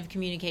 clean line of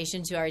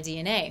communication to our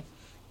DNA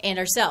and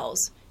our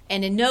cells.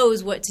 And it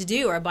knows what to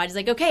do. Our body's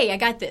like, okay, I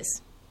got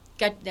this.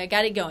 I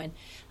got it going.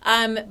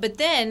 But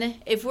then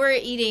if we're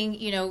eating,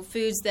 you know,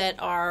 foods that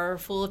are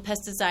full of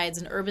pesticides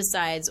and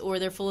herbicides, or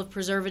they're full of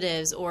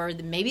preservatives, or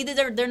maybe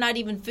they're not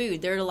even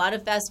food. There are a lot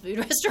of fast food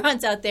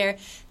restaurants out there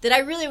that I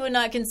really would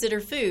not consider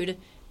food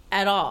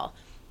at all.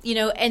 You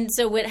know, and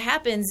so what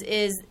happens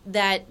is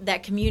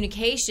that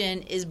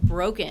communication is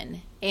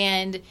broken,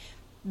 and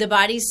the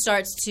body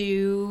starts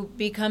to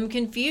become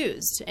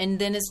confused, and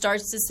then it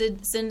starts to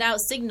send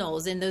out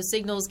signals, and those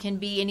signals can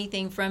be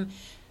anything from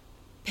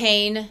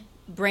pain,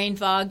 brain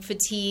fog,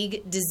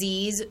 fatigue,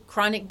 disease,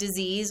 chronic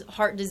disease,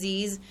 heart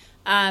disease,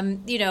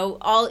 you know,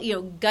 all, you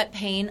know, gut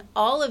pain,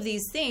 all of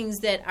these things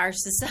that our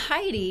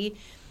society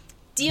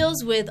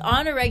deals with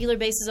on a regular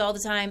basis all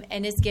the time,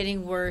 and it's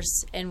getting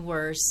worse and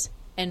worse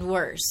and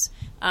worse.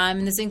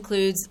 And this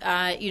includes,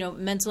 you know,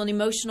 mental and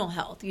emotional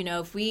health. You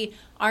know, if we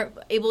aren't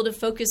able to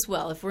focus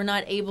well, if we're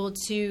not able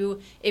to,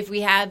 if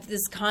we have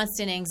this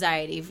constant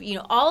anxiety, you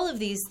know, all of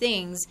these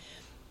things,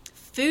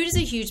 food is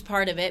a huge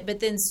part of it, but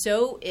then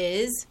so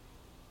is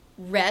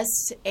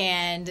rest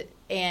and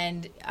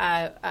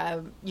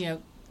you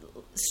know,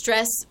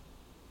 stress,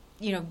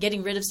 you know,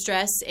 getting rid of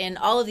stress, and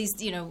all of these,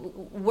 you know,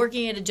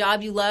 working at a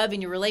job you love,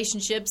 and your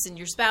relationships and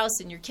your spouse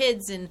and your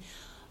kids and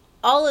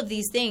all of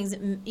these things.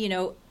 You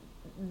know,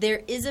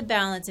 there is a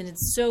balance, and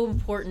it's so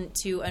important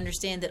to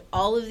understand that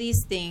all of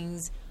these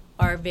things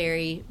are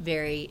very,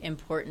 very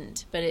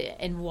important. But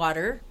and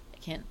water, I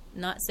can't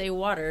not say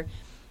water,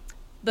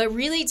 but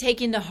really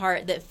taking to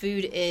heart that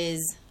food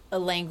is a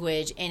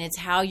language and it's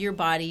how your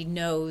body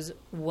knows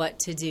what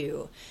to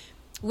do,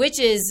 which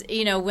is,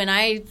 when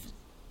I,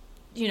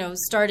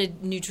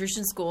 started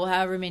nutrition school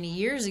however many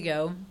years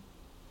ago,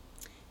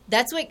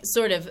 that's what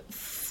sort of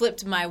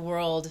flipped my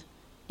world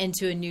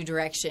into a new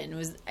direction.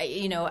 Was,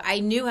 I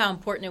knew how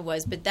important it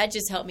was, but that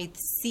just helped me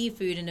see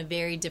food in a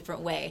very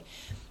different way.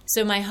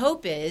 So my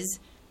hope is,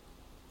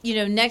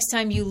 next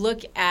time you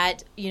look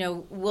at,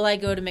 will I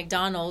go to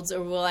McDonald's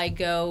or will I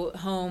go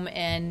home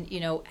and,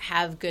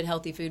 have good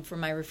healthy food from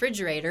my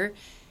refrigerator?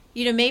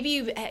 Maybe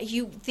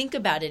you think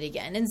about it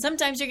again. And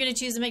sometimes you're going to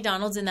choose a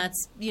McDonald's, and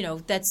that's,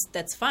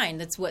 that's fine.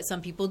 That's what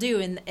some people do,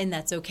 and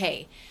that's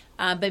okay.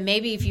 But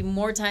maybe if you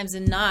more times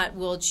than not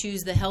will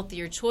choose the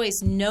healthier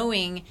choice,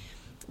 knowing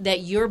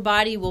that your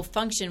body will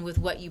function with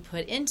what you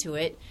put into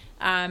it.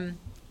 To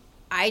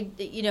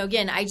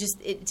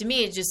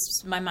me, it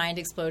just, my mind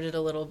exploded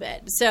a little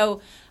bit.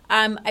 So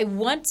I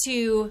want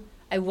to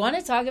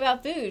talk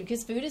about food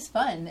because food is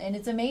fun and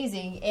it's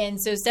amazing. And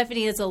so,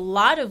 Stephanie, that's a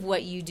lot of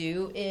what you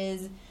do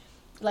is,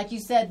 like you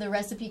said, the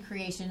recipe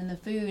creation and the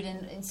food.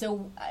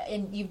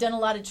 And you've done a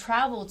lot of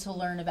travel to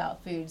learn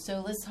about food.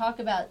 So let's talk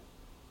about,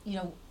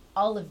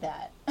 all of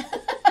that.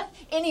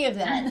 Any of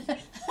that.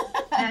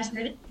 Gosh,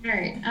 where to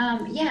start?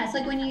 It's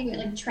like when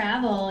you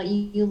travel,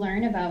 you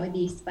learn about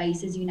these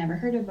spices you never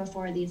heard of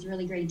before, these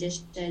really great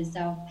dishes.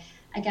 So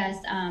I guess,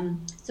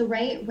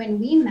 right when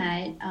we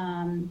met,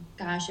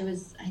 it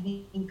was, I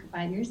think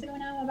 5 years ago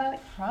now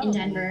in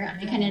Denver,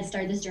 I kind of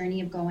started this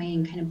journey of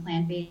going kind of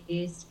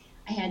plant-based.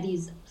 I had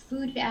these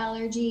food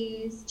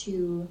allergies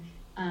to,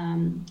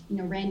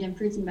 random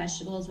fruits and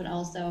vegetables, but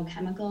also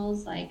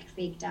chemicals like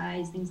fake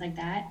dyes, things like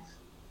that.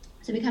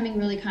 So becoming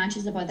really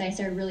conscious about that, I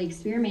started really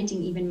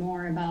experimenting even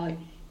more about,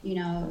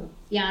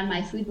 beyond my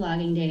food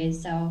blogging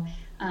days. So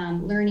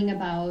learning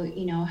about,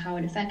 how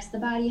it affects the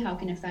body, how it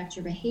can affect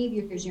your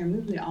behaviors, your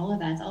mood, all of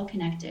that's all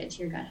connected to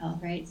your gut health,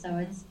 right? So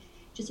it's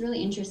just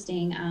really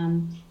interesting.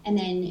 And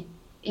then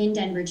in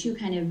Denver too,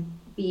 kind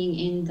of being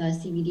in the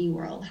CBD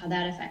world, how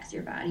that affects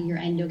your body, your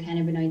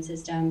endocannabinoid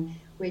system,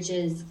 which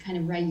is kind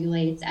of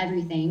regulates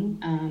everything.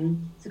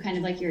 So kind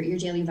of like your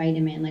daily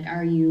vitamin, like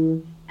are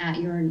you at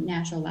your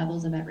natural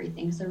levels of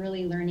everything? So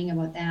really learning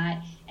about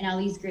that and all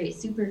these great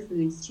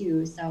superfoods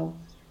too. So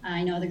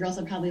I know the girls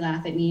will probably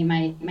laugh at me.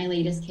 My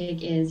latest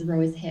kick is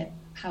rose hip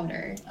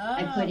powder.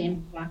 I put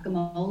in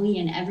guacamole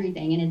and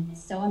everything, and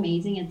it's so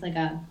amazing. It's like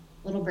a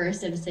little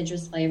burst of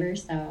citrus flavor.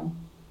 So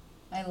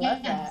I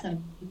love that. So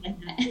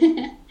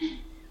that.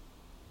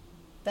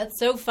 That's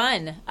so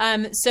fun.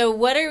 So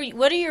what are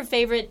your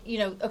favorite,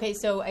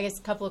 so I guess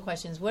a couple of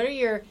questions. What are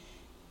your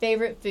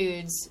favorite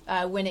foods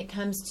when it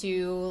comes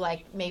to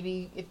like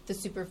maybe if the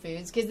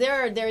superfoods, because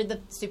there are the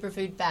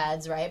superfood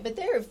fads, right? But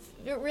there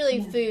are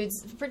really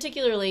foods,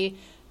 particularly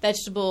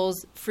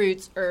vegetables,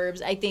 fruits,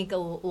 herbs. I think a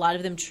lot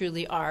of them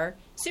truly are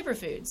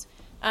superfoods.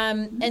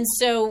 And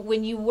so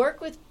when you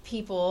work with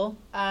people,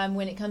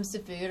 when it comes to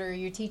food or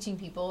you're teaching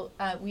people,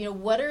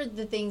 what are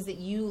the things that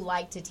you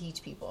like to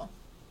teach people?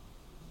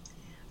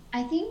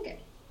 I think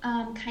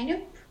kind of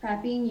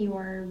prepping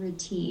your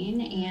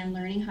routine and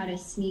learning how to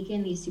sneak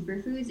in these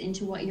superfoods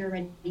into what you're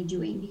already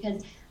doing.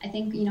 Because I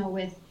think,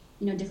 with,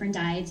 different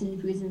diets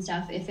and foods and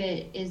stuff, if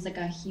it is like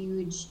a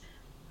huge,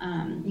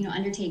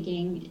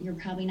 undertaking, you're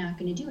probably not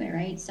going to do it,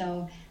 right?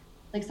 So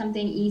like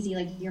something easy,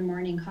 like your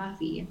morning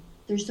coffee,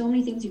 there's so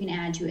many things you can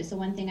add to it. So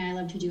one thing I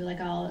love to do,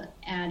 like I'll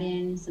add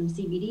in some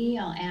CBD,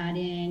 I'll add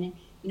in,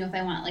 if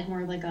I want like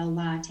more of like a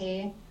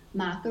latte,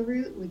 maca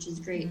root, which is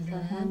great for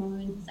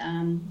hormones,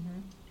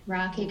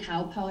 raw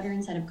cacao powder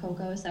instead of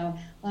cocoa, so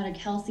a lot of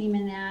calcium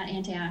in that,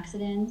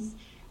 antioxidants.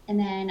 And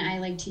then I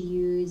like to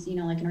use,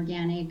 like an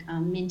organic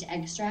mint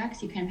extract,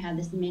 so you kind of have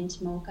this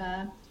mint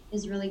mocha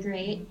is really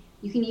great.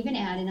 You can even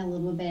add in a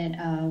little bit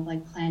of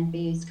like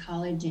plant-based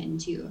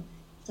collagen too,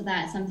 so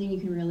that's something you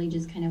can really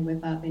just kind of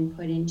whip up and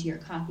put into your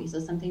coffee, so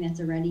something that's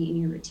already in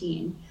your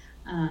routine.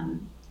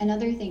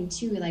 Another thing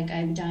too, like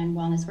I've done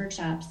wellness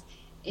workshops,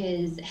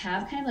 is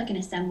have kind of like an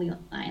assembly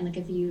line, like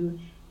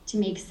to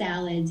make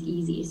salads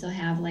easy. So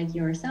have like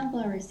your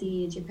sunflower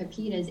seeds, your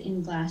pepitas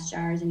in glass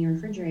jars in your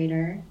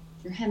refrigerator,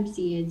 your hemp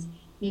seeds,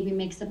 maybe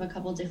mix up a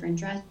couple different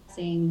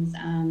dressings.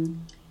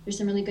 There's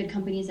some really good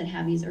companies that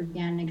have these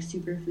organic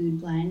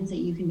superfood blends that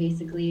you can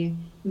basically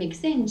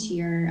mix into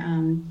your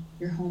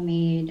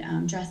homemade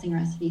dressing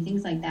recipe,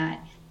 things like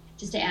that,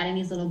 just to add in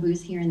these little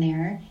boosts here and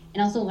there.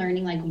 And also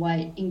learning like what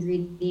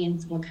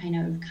ingredients will kind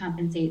of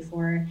compensate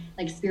for,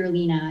 like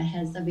spirulina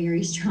has a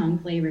very strong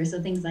flavor,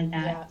 so things like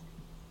that.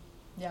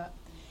 Yeah.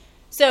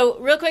 So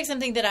real quick,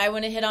 something that I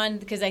want to hit on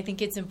because I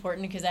think it's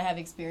important because I have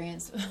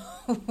experience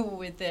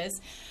with this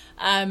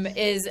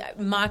is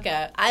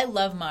maca. I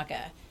love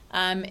maca,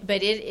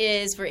 but it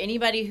is, for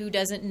anybody who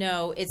doesn't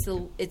know, it's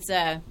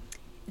an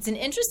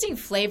interesting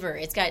flavor.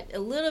 It's got a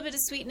little bit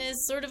of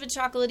sweetness, sort of a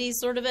chocolatey,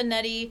 sort of a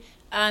nutty.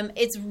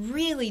 It's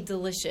really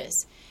delicious.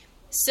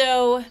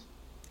 So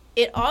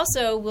it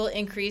also will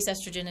increase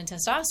estrogen and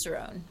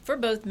testosterone for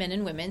both men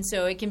and women.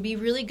 So it can be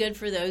really good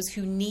for those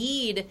who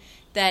need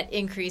that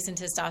increase in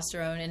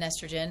testosterone and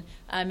estrogen.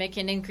 It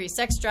can increase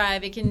sex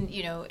drive. It can,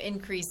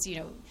 increase,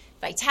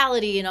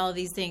 vitality and all of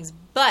these things.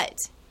 But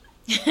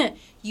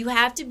you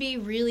have to be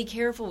really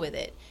careful with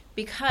it,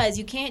 because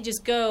you can't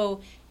just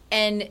go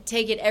and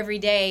take it every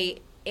day.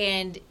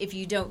 And if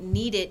you don't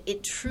need it,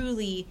 it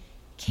truly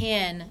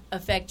can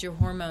affect your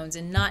hormones,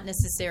 and not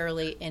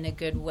necessarily in a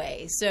good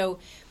way. So,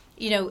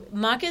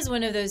 maca is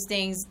one of those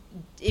things.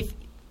 If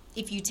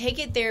you take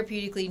it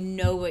therapeutically,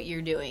 know what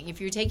you're doing.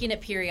 If you're taking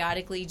it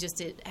periodically just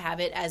to have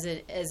it as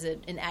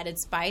an added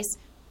spice,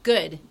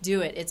 good,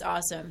 do it. It's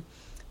awesome.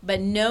 But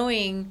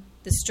knowing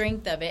the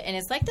strength of it, and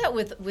it's like that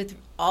with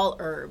all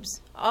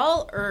herbs.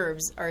 All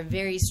herbs are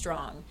very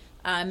strong,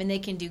 and they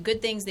can do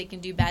good things, they can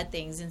do bad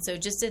things. And so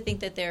just to think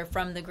that they're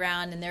from the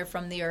ground and they're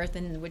from the earth,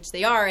 and which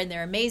they are, and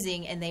they're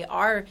amazing, and they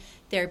are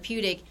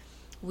therapeutic,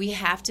 we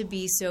have to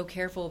be so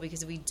careful,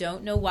 because we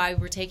don't know why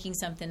we're taking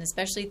something,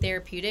 especially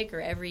therapeutic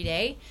or every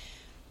day.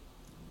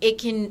 It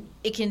can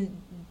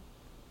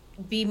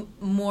be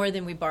more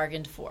than we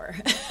bargained for.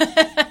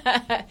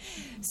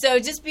 So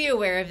just be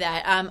aware of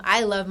that.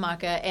 I love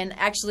maca, and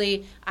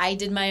actually I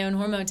did my own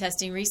hormone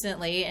testing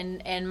recently,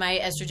 and my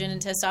estrogen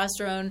and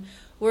testosterone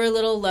were a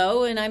little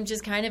low, and I'm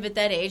just kind of at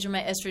that age where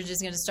my estrogen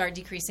is going to start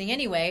decreasing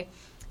anyway.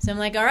 So I'm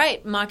like, all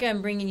right, maca,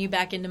 I'm bringing you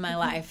back into my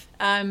life.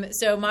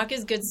 So maca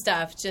is good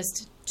stuff.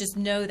 Just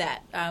know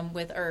that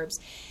with herbs.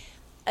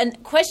 A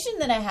question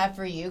that I have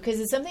for you, because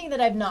it's something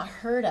that I've not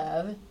heard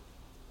of,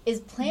 is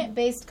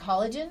plant-based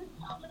collagen?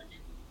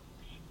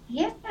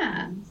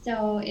 Yeah,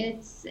 so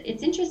it's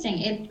interesting.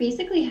 It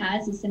basically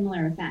has a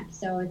similar effect.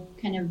 So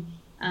it's kind of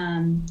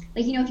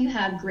like, if you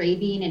have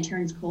gravy and it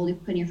turns cold, you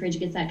put in your fridge, it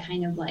gets that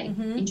kind of like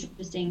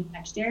interesting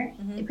texture.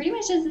 It pretty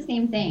much does the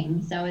same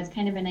thing. So it's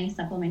kind of a nice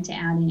supplement to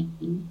add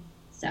in.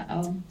 So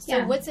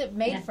yeah. What's it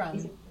made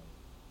from?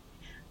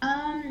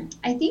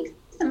 I think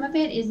some of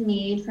it is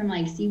made from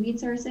like seaweed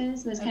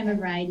sources. So there's kind of a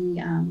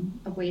variety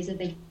of ways that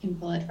they can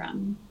pull it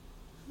from.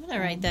 I'm going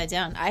to write that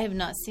down. I have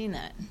not seen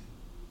that.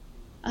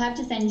 I'll have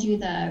to send you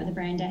the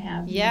brand I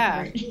have.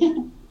 Yeah.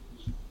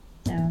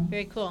 So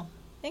very cool.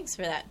 Thanks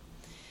for that.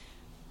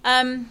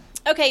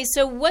 Okay,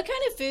 so what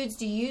kind of foods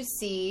do you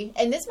see?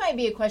 And this might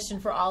be a question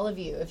for all of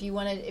you, if you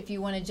want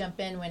to jump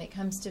in when it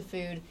comes to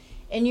food,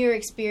 in your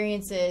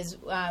experiences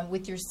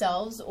with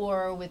yourselves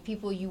or with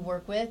people you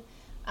work with.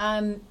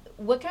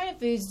 What kind of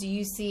foods do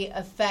you see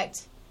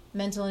affect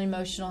mental and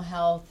emotional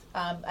health?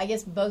 I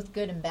guess both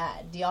good and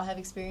bad. Do y'all have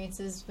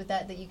experiences with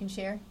that you can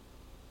share?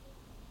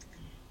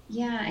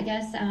 Yeah, I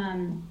guess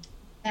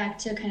back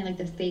to kind of like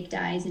the fake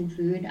dyes in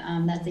food,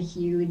 that's a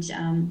huge,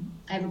 I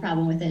have a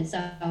problem with it. So,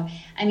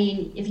 I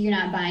mean, if you're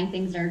not buying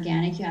things that are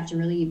organic, you have to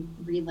really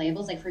read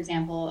labels. Like, for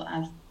example,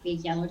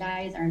 fake yellow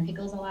dyes are in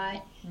pickles a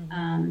lot,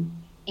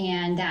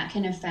 and that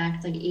can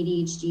affect like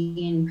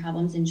ADHD and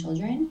problems in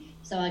children.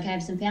 So, like, I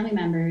have some family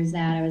members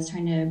that I was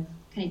trying to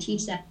kind of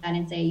teach that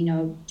and say,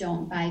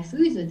 don't buy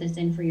foods with this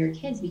in for your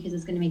kids, because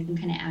it's going to make them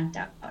kind of act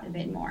out a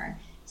bit more.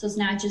 So it's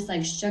not just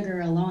like sugar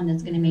alone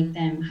that's going to make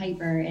them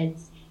hyper.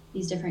 It's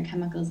these different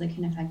chemicals that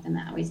can affect them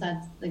that way. So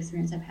that's the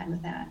experience I've had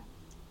with that.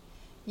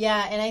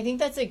 Yeah, and I think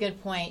that's a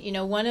good point.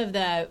 One of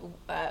the,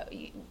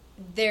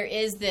 there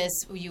is this,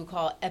 what you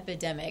call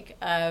epidemic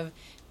of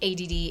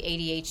ADD,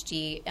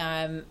 ADHD,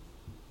 and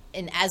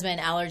asthma and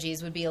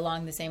allergies would be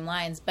along the same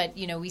lines. But,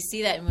 we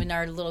see that when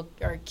our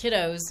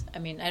kiddos, I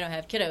mean, I don't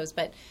have kiddos,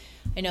 but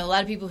I know a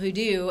lot of people who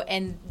do,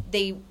 and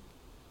they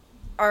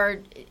are,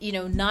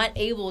 not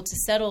able to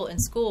settle in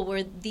school,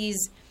 where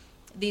these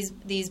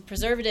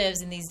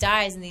preservatives and these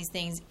dyes and these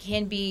things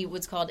can be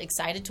what's called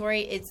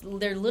excitatory.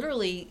 They're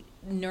literally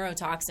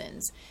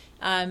neurotoxins,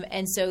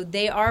 and so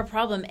they are a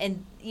problem.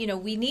 And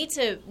we need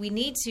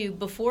to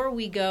before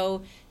we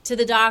go to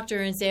the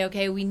doctor and say,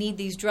 okay, we need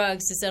these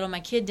drugs to settle my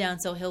kid down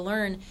so he'll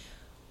learn.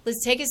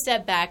 Let's take a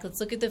step back. Let's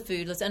look at the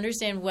food. Let's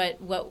understand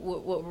what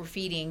we're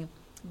feeding,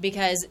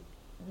 because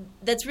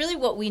that's really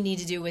what we need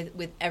to do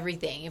with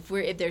everything.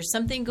 If there's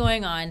something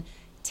going on,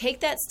 take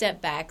that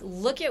step back,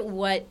 look at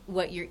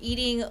what you're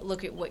eating,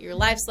 look at what your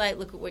life's like,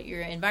 look at what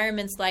your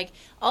environment's like.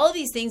 All of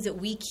these things that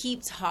we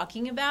keep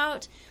talking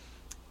about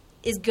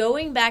is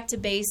going back to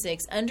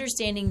basics,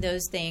 understanding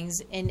those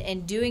things,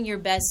 and doing your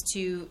best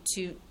to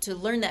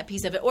learn that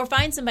piece of it, or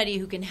find somebody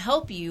who can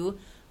help you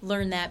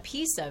learn that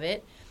piece of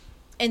it,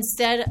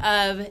 instead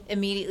of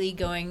immediately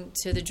going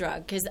to the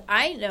drug. Because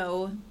I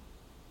know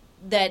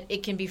that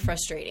it can be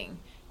frustrating.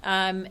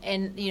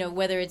 And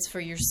whether it's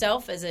for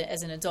yourself as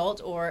an adult,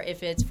 or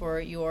if it's for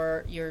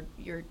your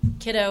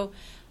kiddo,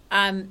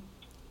 but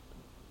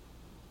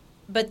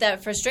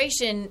that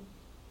frustration,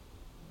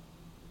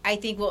 I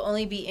think, will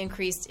only be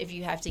increased if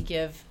you have to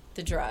give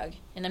the drug.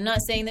 And I'm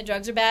not saying that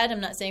drugs are bad.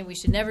 I'm not saying we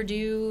should never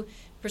do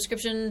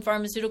prescription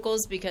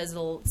pharmaceuticals, because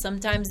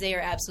sometimes they are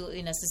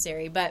absolutely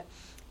necessary. But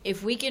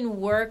if we can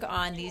work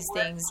on these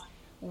things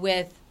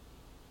with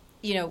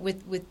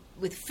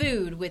with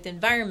food, with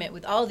environment,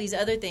 with all of these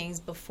other things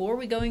before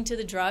we going to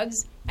the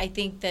drugs, I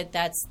think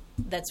that's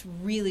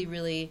really,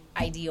 really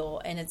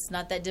ideal, and it's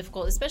not that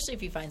difficult, especially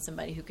if you find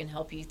somebody who can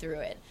help you through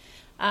it.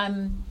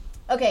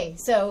 Okay,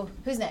 so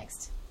who's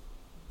next?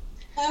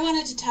 I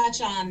wanted to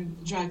touch on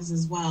drugs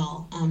as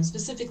well,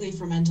 specifically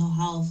for mental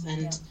health,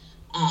 and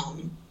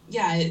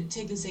I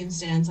take the same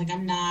stance. Like,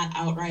 I'm not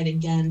outright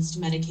against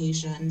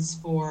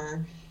medications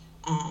for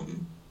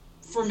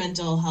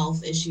mental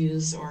health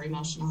issues or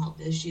emotional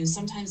health issues.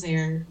 Sometimes they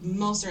are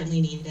most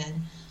certainly needed.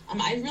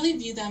 I really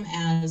view them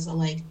as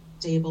a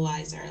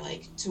stabilizer,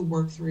 to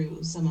work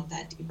through some of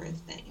that deeper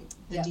thing,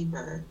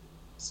 deeper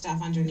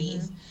stuff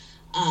underneath.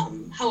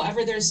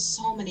 However, there's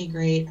so many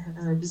great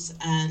herbs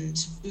and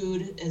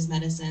food as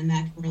medicine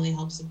that can really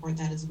help support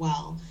that as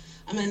well.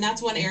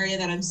 That's one area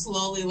that I'm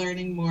slowly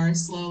learning more,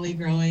 slowly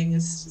growing,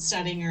 is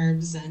studying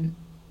herbs and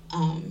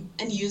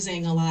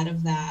using a lot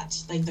of that,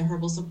 the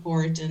herbal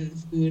support and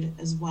food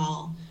as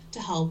well,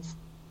 to help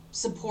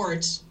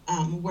support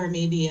where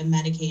maybe a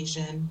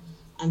medication,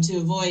 to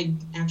avoid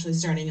actually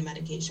starting a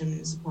medication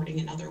and supporting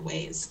in other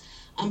ways.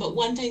 But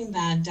one thing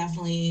that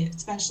definitely,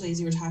 especially as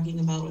you were talking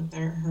about with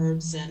their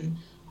herbs, and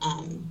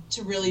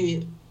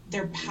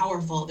they're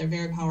powerful, they're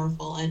very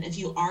powerful. And if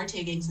you are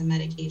taking some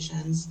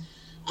medications,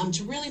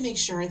 to really make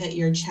sure that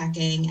you're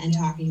checking and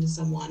talking to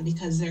someone,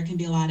 because there can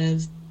be a lot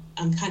of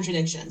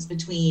contradictions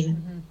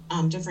between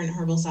different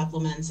herbal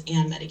supplements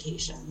and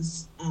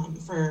medications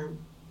for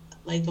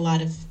a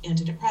lot of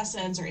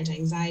antidepressants or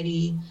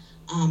anti-anxiety,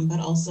 but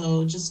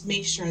also just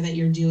make sure that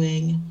you're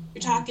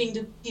talking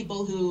to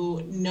people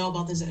who know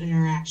about those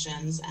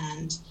interactions,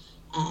 and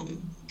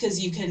because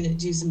you can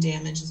do some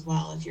damage as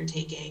well if you're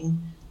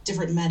taking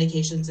different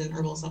medications and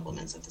herbal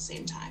supplements at the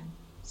same time.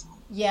 So.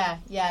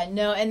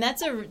 No, and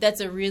that's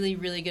a really,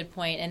 really good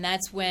point, and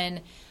that's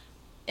when,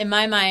 in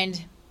my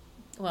mind,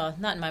 well,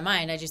 not in my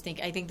mind, I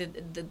think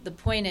that the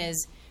point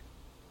is,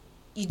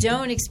 you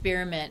don't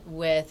experiment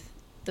with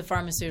the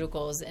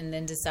pharmaceuticals and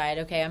then decide,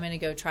 okay, I'm going to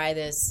go try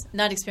this.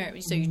 Not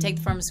experiment. So you take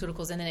the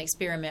pharmaceuticals and then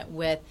experiment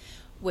with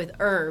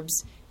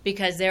herbs,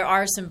 because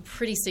there's some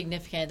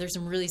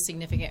really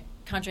significant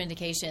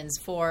contraindications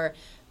for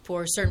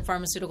certain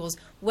pharmaceuticals,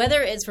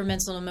 whether it's for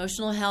mental and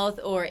emotional health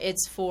or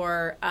it's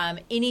for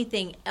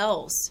anything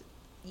else.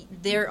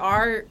 There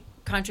are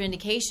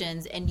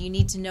contraindications, and you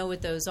need to know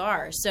what those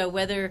are. So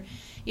whether,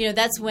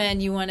 that's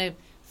when you want to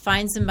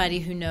find somebody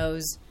who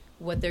knows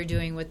what they're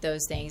doing with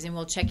those things, and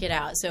we'll check it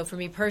out. So for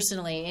me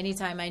personally,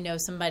 anytime I know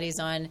somebody's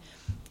on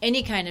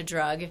any kind of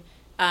drug,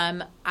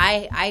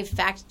 I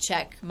fact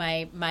check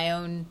my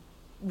own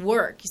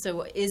work.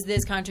 So is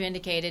this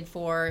contraindicated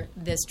for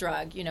this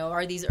drug?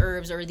 Are these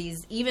herbs or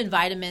these even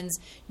vitamins,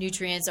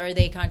 nutrients, are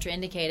they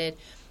contraindicated?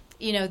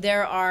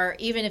 There are,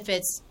 even if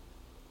it's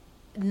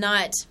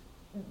not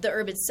the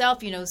herb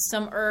itself,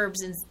 some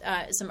herbs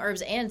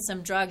and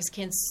some drugs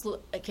can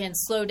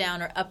slow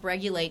down or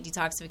upregulate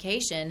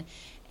detoxification,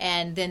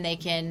 and then they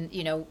can,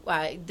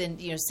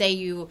 say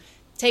you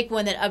take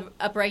one that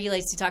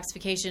upregulates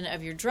detoxification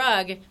of your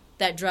drug,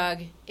 that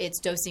drug, its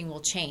dosing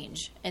will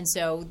change. And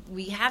so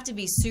we have to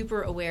be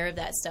super aware of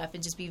that stuff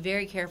and just be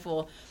very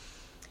careful.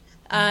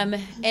 Go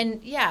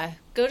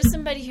to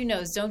somebody who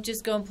knows. Don't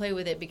just go and play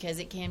with it, because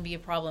it can be a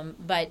problem.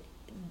 But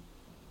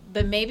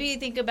maybe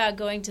think about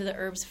going to the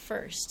herbs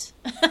first.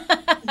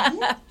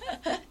 That's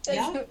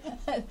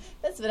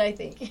what I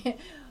think.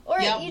 Or,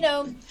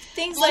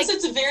 things unless like...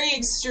 it's a very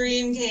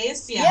extreme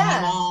case,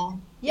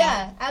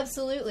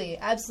 absolutely.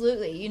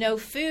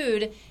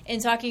 Food,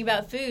 and talking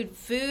about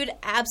food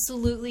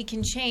absolutely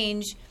can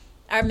change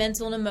our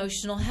mental and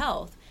emotional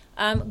health.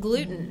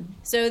 Gluten.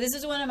 So this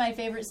is one of my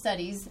favorite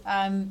studies.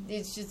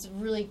 It's just a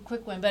really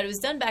quick one, but it was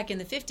done back in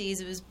the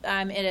 50s. It was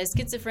at a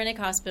schizophrenic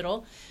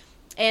hospital.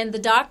 And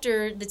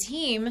the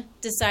team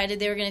decided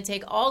they were going to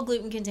take all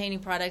gluten-containing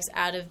products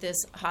out of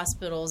this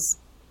hospital's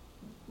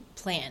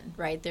plan,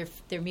 right?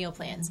 Their meal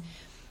plans.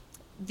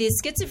 The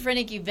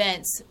schizophrenic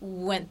events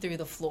went through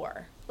the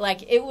floor.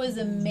 It was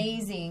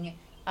amazing,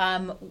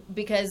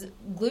 because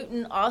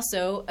gluten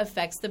also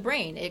affects the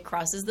brain. It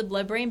crosses the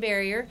blood-brain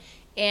barrier,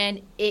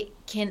 and it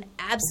can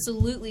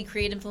absolutely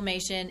create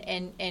inflammation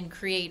and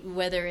create,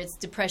 whether it's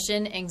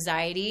depression,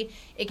 anxiety.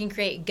 It can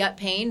create gut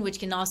pain, which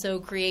can also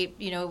create,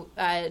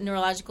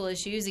 neurological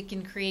issues. It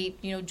can create,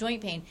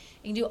 joint pain.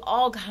 It can do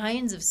all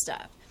kinds of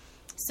stuff.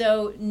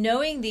 So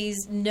knowing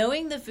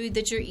the food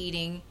that you're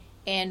eating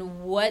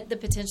and what the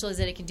potential is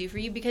that it can do for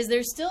you, because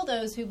there's still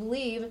those who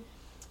believe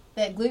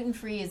that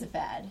gluten-free is a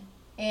fad.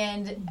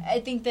 And I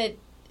think that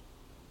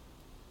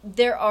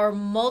there are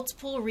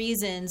multiple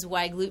reasons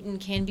why gluten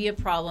can be a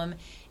problem,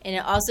 and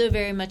it also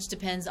very much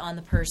depends on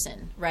the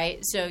person, right?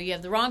 So you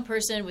have the wrong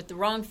person with the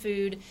wrong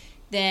food,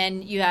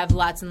 then you have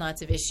lots and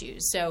lots of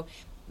issues. So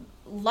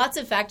lots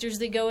of factors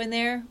that go in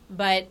there,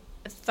 but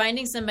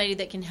finding somebody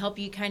that can help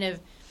you kind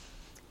of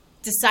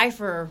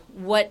decipher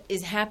what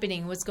is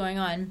happening, what's going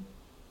on,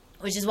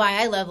 which is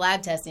why I love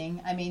lab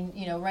testing.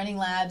 Running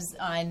labs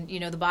on,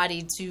 the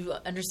body to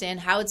understand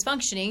how it's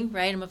functioning,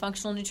 right? I'm a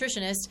functional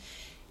nutritionist.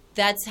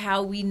 that's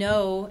how we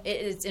know,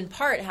 it's in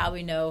part how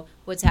we know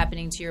what's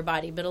happening to your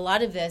body. But a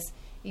lot of this,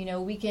 we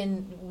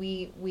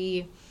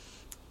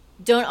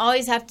don't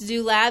always have to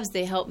do labs.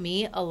 They help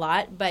me a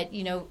lot. But,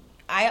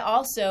 I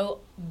also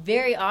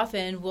very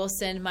often will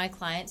send my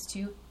clients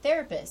to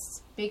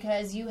therapists,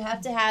 because you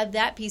have to have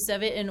that piece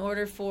of it in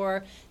order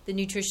for the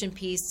nutrition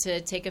piece to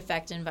take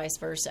effect and vice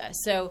versa.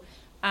 So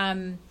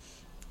I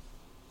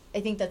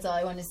think that's all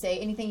I want to say.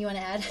 Anything you want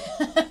to add?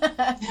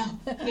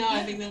 No,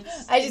 I think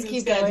that's I just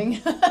keep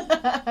going.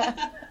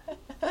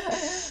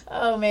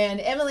 Oh, man.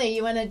 Emily,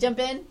 you want to jump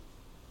in?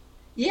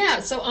 Yeah,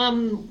 so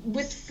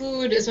with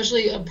food,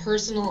 especially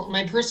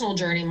my personal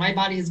journey, my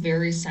body is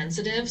very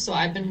sensitive. So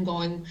I've been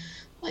going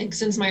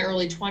since my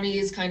early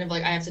 20s, kind of I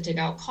have to take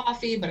out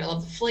coffee, but I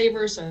love the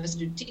flavor, so I have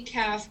to do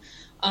decaf.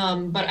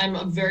 But I'm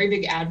a very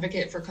big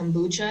advocate for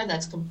kombucha.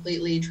 That's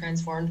completely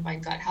transformed my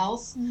gut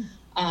health,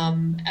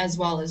 as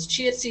well as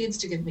chia seeds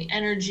to give me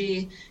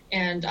energy.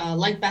 And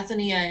like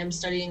Bethany, I am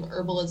studying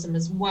herbalism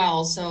as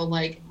well. So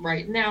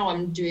right now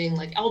I'm doing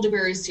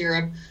elderberry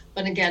syrup,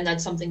 but again,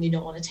 that's something you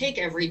don't want to take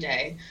every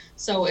day.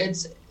 So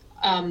it's,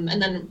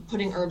 and then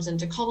putting herbs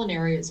into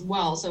culinary as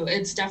well. So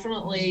it's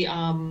definitely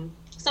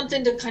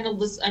something to kind of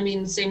listen. I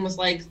mean, same with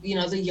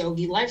the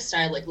yogi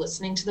lifestyle,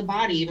 listening to the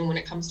body, even when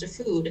it comes to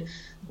food.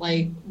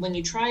 When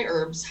you try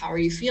herbs, how are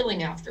you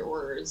feeling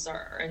afterwards?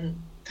 And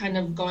kind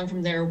of going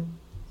from there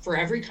for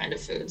every kind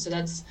of food. So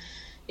that's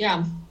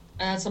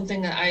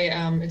something that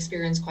I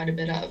experience quite a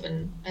bit of.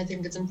 And I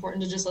think it's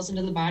important to just listen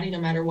to the body no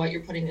matter what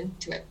you're putting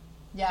into it.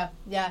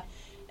 Yeah.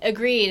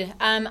 Agreed.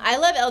 I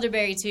love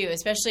elderberry too,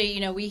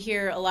 especially, we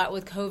hear a lot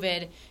with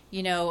COVID,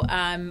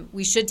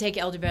 we should take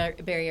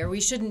elderberry or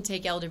we shouldn't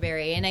take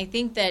elderberry. And I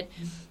think that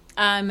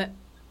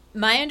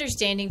my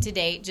understanding to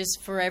date, just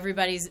for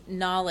everybody's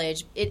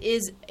knowledge, it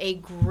is a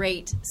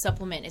great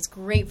supplement. It's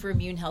great for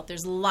immune health.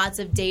 There's lots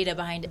of data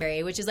behind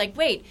berry, which is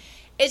wait,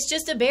 it's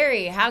just a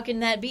berry. How can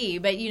that be?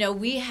 But,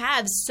 we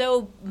have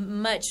so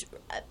much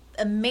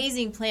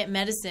amazing plant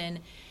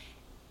medicine.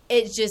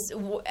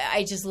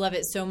 I just love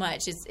it so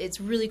much. It's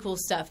really cool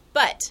stuff.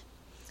 But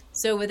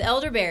so with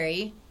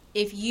elderberry,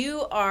 if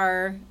you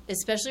are,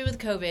 especially with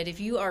COVID, if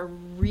you are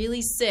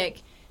really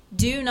sick,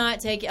 do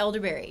not take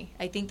elderberry.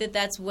 I think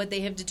that's what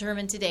they have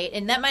determined to date.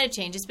 And that might have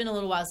changed. It's been a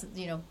little while since,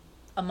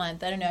 a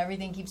month. I don't know.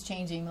 Everything keeps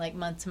changing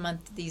month to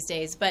month these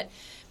days. But,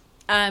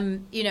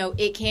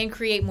 it can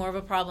create more of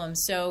a problem.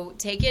 So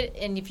take it.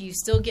 And if you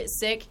still get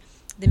sick,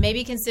 then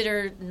maybe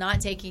consider not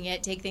taking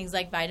it. Take things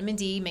like vitamin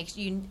D.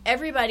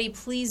 Everybody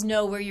please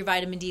know where your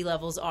vitamin D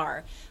levels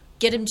are.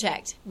 Get them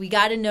checked. We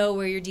got to know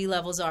where your D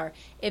levels are.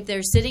 If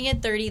they're sitting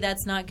at 30,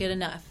 that's not good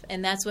enough.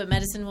 And that's what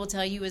medicine will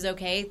tell you is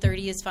okay.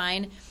 30 is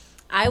fine.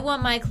 I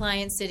want my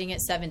clients sitting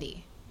at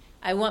 70.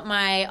 I want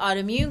my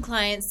autoimmune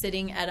clients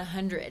sitting at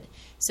 100.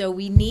 So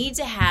we need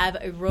to have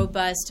a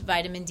robust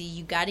vitamin D.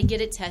 You got to get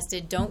it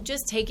tested. Don't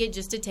just take it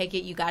just to take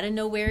it. You got to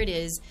know where it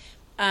is.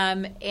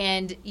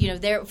 And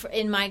there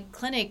in my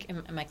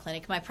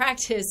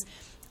practice,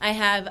 I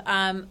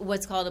have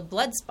what's called a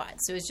blood spot.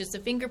 So it's just a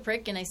finger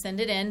prick, and I send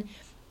it in,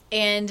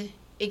 and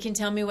it can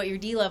tell me what your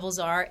D levels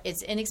are.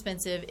 It's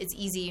inexpensive. It's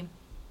easy.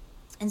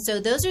 And so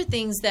those are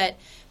things that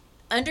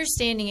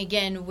understanding,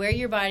 again, where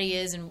your body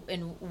is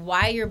and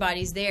why your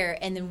body's there,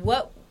 and then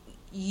what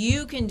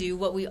you can do,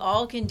 what we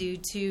all can do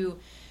to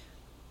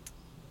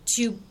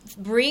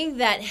bring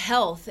that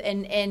health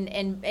and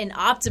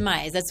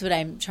optimize. That's what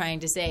I'm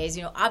trying to say is,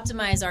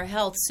 optimize our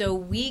health so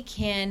we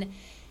can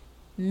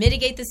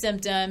mitigate the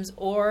symptoms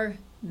or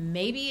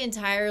maybe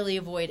entirely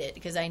avoid it,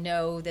 because I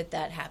know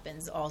that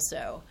happens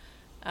also.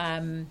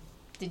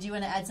 Did you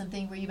want to add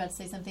something? Were you about to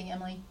say something,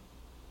 Emily?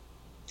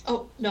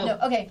 Oh, no.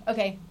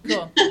 Okay,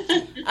 cool.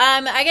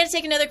 I got to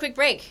take another quick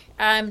break.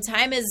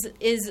 Time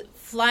is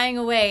flying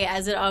away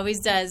as it always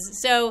does.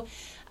 So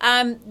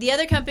the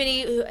other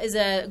company who is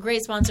a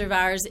great sponsor of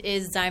ours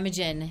is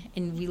Zymogen,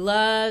 and we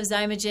love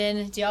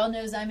Zymogen. Do y'all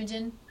know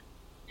Zymogen?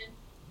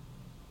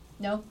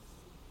 No?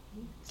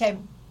 Okay.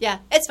 Yeah,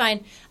 it's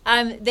fine.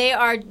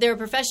 They're a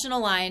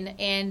professional line,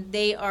 and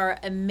they are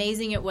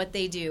amazing at what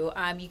they do.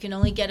 You can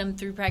only get them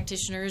through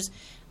practitioners.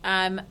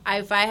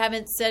 If I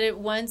haven't said it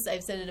once,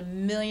 I've said it a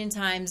million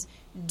times.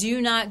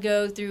 Do not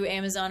go through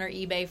Amazon or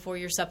eBay for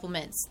your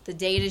supplements. The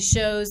data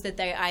shows that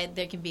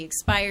they can be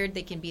expired.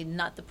 They can be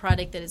not the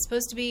product that it's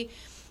supposed to be.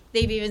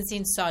 They've even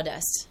seen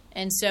sawdust.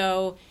 And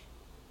so,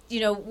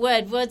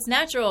 wood, well, it's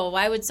natural.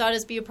 Why would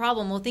sawdust be a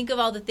problem? Well, think of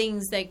all the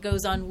things that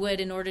goes on wood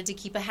in order to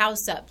keep a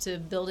house up, to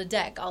build a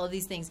deck, all of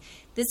these things.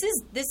 This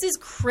is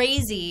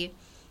crazy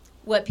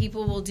what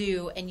people will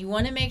do, and you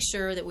want to make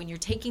sure that when you're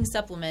taking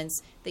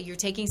supplements, that you're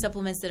taking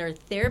supplements that are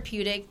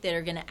therapeutic, that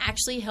are going to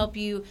actually help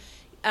you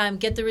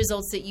get the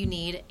results that you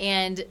need.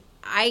 And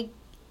I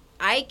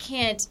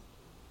can't,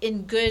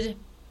 in good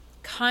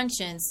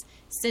conscience,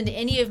 send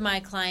any of my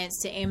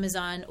clients to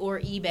Amazon or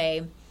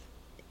eBay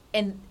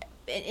and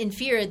in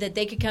fear that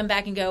they could come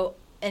back and go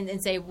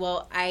and say,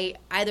 well, I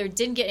either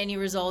didn't get any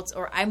results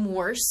or I'm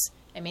worse.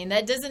 I mean,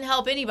 that doesn't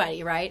help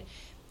anybody, right?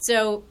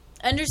 So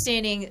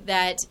understanding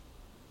that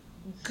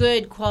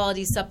good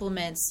quality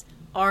supplements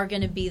are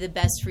going to be the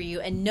best for you,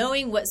 and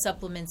knowing what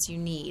supplements you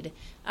need.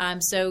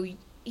 So,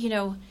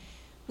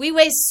 we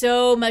waste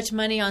so much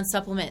money on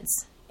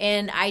supplements,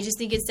 and I just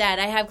think it's sad.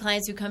 I have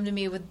clients who come to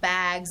me with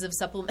bags of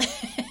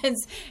supplements, and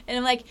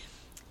I'm like,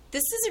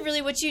 this isn't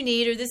really what you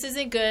need, or this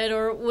isn't good,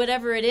 or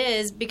whatever it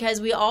is,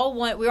 because we're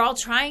all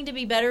trying to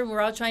be better, and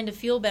we're all trying to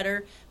feel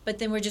better, but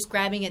then we're just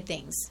grabbing at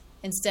things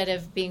instead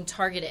of being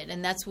targeted.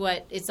 And that's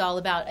what it's all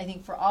about, I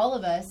think, for all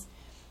of us,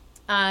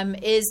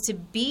 is to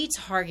be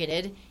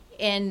targeted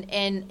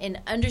and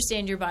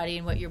understand your body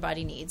and what your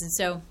body needs. And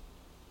so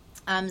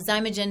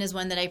Zymogen is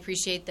one that I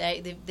appreciate.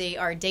 They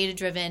are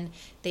data-driven.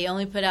 They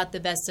only put out the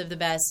best of the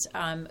best.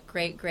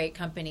 Great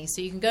company.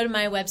 So you can go to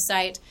my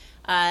website.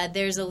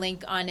 There's a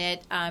link on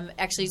it.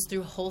 Actually, it's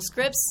through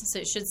WholeScripts, so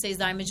it should say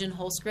Zymogen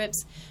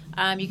WholeScripts.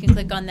 You can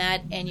click on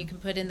that, and you can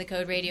put in the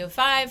code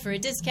Radio5 for a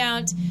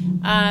discount,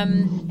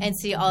 and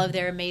see all of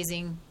their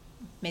amazing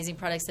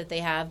products that they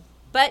have.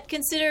 But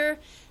consider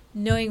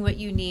knowing what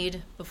you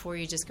need before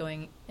you're just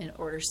going and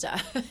order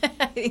stuff.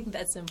 I think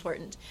that's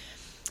important.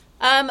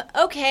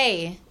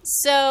 Okay,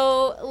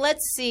 so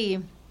let's see.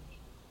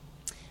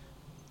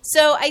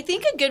 So I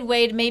think a good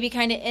way to maybe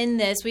kind of end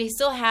this, we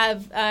still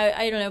have,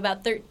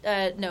 about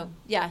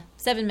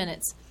 7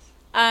 minutes.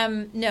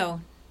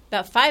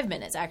 About 5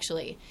 minutes,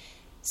 actually.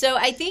 So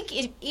I think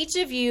if each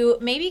of you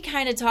maybe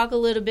kind of talk a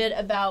little bit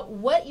about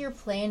what your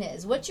plan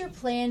is. What's your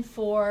plan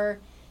for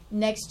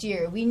next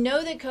year? We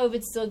know that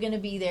COVID's still going to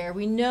be there.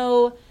 We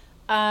know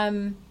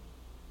that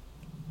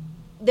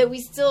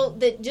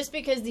just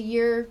because the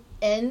year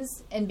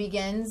ends and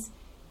begins,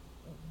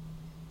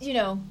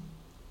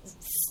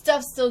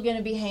 stuff's still going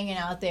to be hanging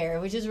out there,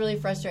 which is really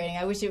frustrating.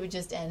 I wish it would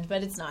just end,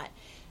 but it's not.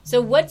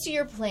 So what's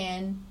your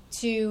plan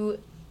to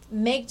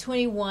make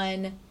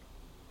 21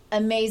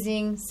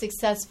 amazing,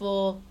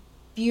 successful,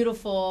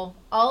 beautiful,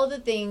 all of the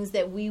things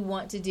that we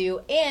want to do,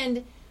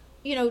 and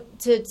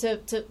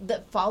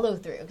to follow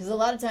through? Because a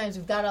lot of times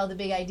we've got all the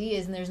big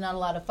ideas and there's not a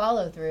lot of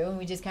follow through, and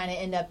we just kind of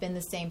end up in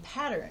the same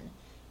pattern.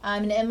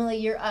 And Emily,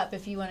 you're up.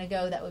 If you want to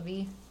go, that would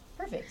be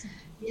perfect.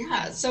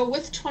 Yeah, so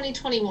with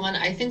 2021,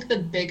 I think the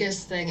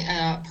biggest thing,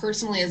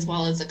 personally as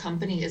well as a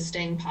company, is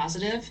staying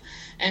positive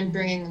and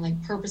bringing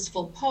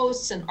purposeful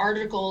posts and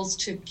articles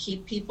to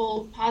keep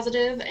people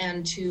positive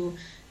and to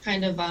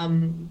kind of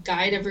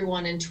guide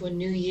everyone into a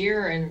new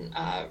year and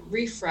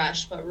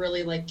refresh, but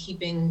really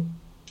keeping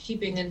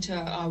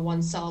into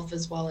oneself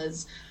as well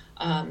as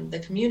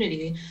the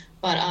community.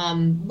 But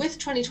with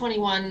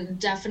 2021,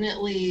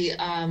 definitely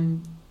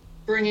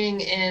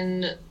bringing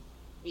in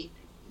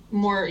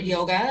more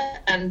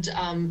yoga and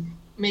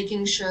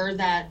making sure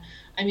that,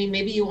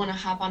 maybe you want to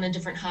hop on a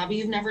different hobby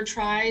you've never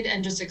tried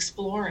and just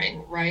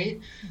exploring, right?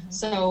 Mm-hmm.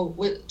 So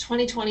with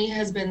 2020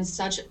 has been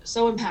so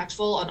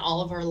impactful on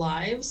all of our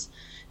lives.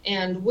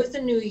 And with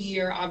the new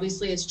year,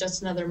 obviously it's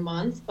just another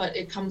month, but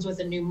it comes with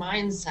a new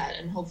mindset.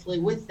 And hopefully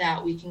with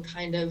that, we can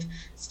kind of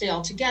stay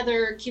all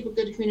together, keep a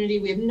good community.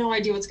 We have no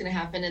idea what's going to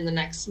happen in the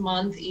next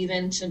month,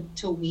 even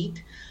to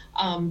week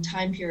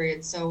time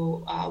period.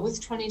 So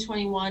with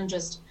 2021,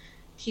 just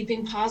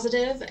keeping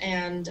positive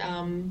and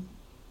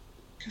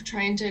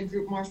trying to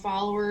group more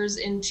followers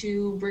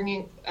into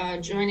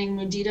joining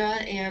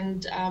Mudita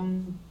and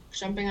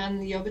jumping on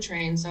the yoga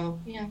train. So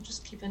yeah,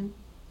 just keeping.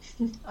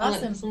 Awesome. I'll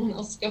let someone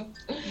else go.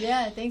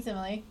 Yeah, thanks,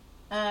 Emily.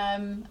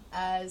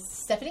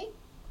 Stephanie?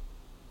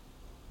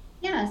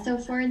 Yeah, so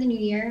for the new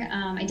year,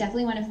 I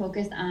definitely want to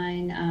focus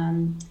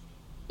on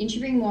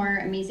interviewing more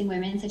amazing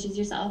women such as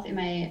yourself for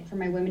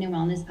my Women in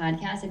Wellness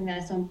podcast. I think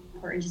that's so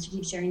important, just to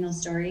keep sharing those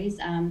stories.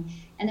 And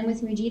then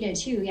with Mudita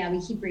too,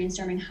 we keep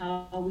brainstorming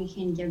how we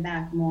can give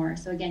back more.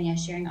 So again,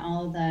 sharing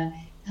all of the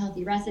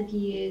healthy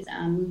recipes,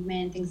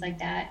 movement, things like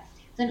that.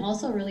 Then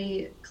also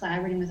really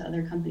collaborating with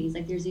other companies.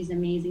 There's these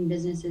amazing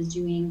businesses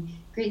doing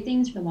great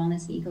things for the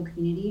wellness and eco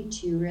community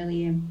to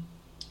really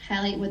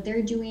highlight what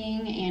they're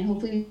doing, and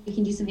hopefully we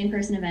can do some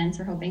in-person events,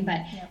 we're hoping.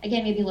 But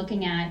again, maybe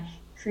looking at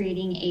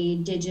creating a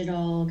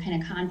digital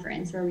kind of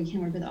conference where we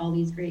can work with all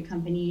these great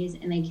companies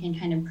and they can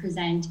kind of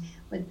present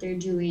what they're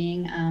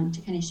doing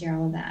to kind of share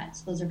all of that.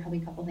 So those are probably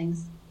a couple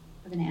things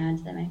we're going to add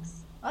to the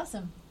mix.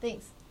 Awesome.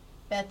 Thanks.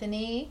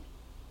 Bethany?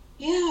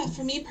 Yeah,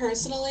 for me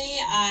personally,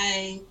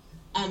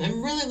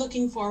 I'm really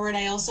looking forward.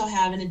 I also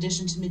have, in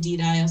addition to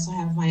Mudita, I also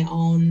have my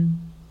own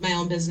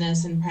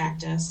business and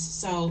practice.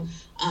 So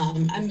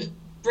I'm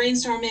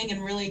brainstorming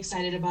and really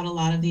excited about a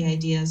lot of the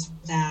ideas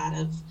for that,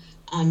 of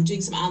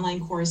doing some online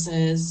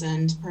courses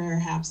and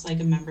perhaps a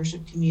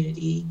membership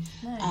community.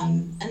 Nice.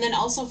 And then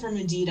also for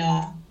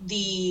Mudita,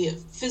 the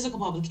physical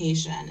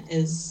publication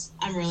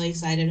I'm really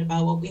excited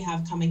about what we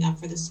have coming up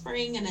for the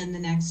spring and then the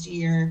next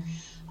year.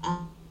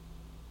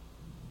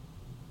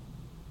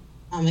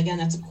 Again,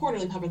 that's a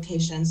quarterly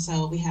publication,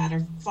 so we had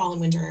our fall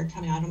and winter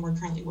coming out, and we're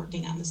currently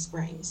working on the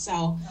spring.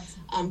 So,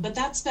 but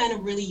that's been a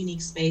really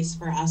unique space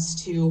for us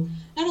to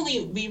not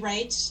only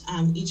rewrite,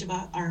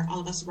 all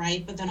of us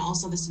write, but then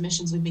also the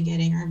submissions we've been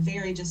getting are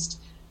very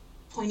just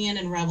poignant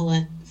and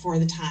relevant for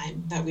the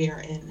time that we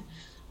are in.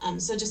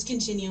 So just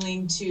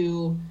continuing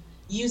to,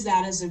 use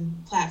that as a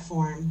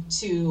platform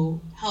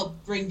to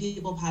help bring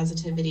people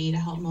positivity, to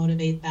help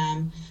motivate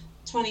them.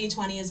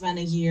 2020 has been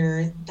a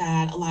year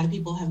that a lot of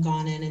people have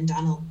gone in and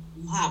done a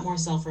lot more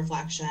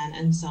self-reflection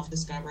and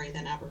self-discovery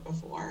than ever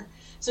before.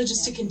 So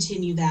just to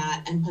continue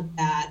that and put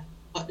that,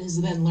 what has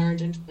been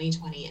learned in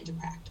 2020 into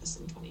practice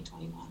in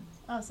 2021.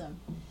 Awesome.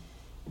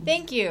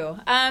 Thank you.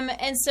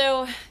 And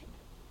so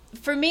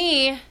for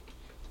me,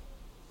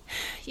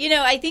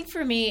 I think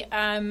for me,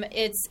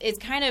 it's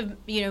kind of,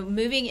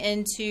 moving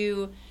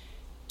into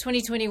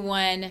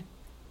 2021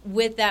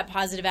 with that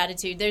positive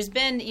attitude. There's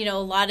been, a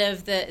lot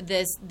of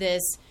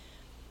this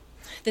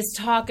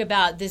talk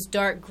about this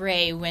dark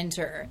gray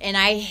winter, and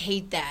I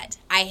hate that.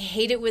 I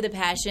hate it with a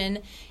passion.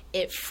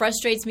 It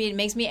frustrates me. It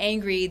makes me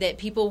angry that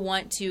people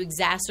want to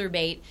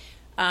exacerbate,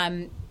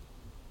 where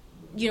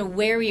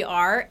we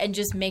are and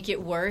just make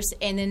it worse.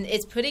 And then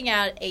it's putting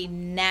out a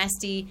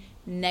nasty,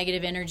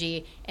 negative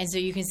energy. And so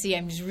you can see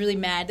I'm just really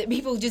mad that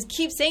people just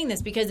keep saying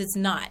this, because it's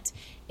not.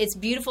 It's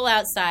beautiful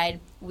outside.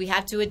 We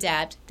have to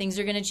adapt. Things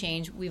are going to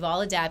change. We've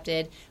all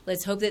adapted.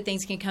 Let's hope that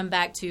things can come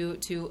back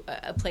to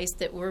a place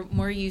that we're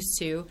more used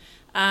to.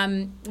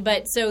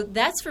 But so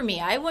that's for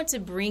me. I want to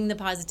bring the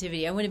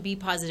positivity. I want to be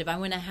positive. I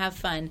want to have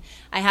fun.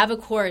 I have a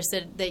course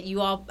that you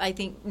all, I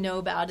think, know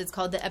about. It's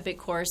called the Epic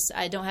Course.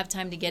 I don't have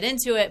time to get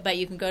into it, but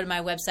you can go to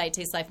my website,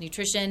 Taste Life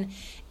Nutrition,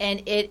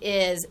 and it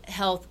is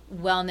health,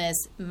 wellness,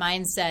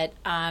 mindset,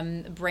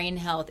 brain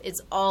health.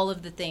 It's all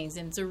of the things,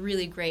 and it's a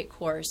really great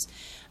course.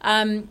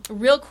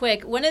 Real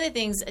quick, one of the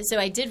things, so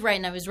I did write,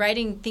 and I was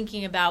writing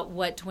thinking about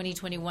what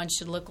 2021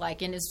 should look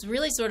like, and it's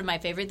really sort of my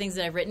favorite things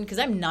that I've written, because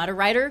I'm not a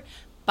writer,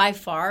 by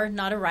far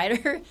not a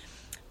writer.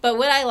 But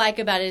what I like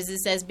about it is it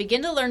says,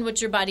 begin to learn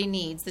what your body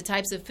needs, the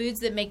types of foods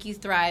that make you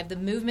thrive, the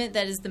movement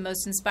that is the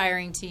most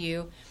inspiring to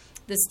you,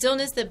 the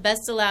stillness that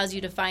best allows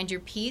you to find your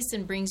peace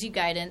and brings you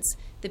guidance,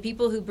 the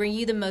people who bring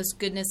you the most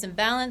goodness and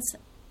balance,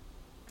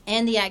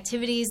 and the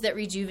activities that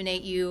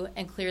rejuvenate you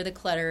and clear the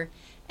clutter,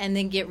 and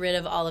then get rid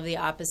of all of the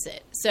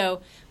opposite.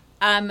 So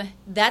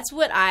that's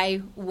what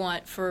I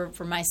want for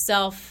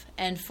myself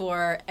and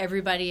for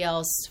everybody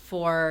else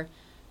for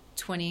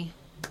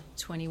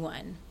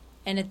 2021.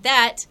 And at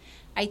that,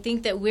 I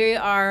think that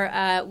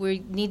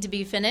we need to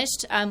be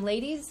finished.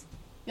 Ladies,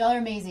 y'all are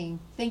amazing.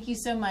 Thank you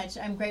so much.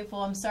 I'm grateful.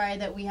 I'm sorry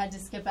that we had to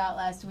skip out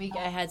last week.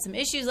 I had some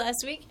issues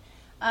last week.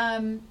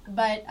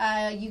 But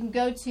you can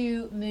go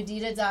to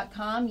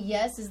Mudita.com.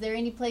 Yes. Is there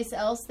any place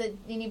else that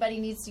anybody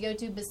needs to go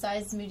to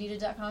besides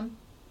Mudita.com?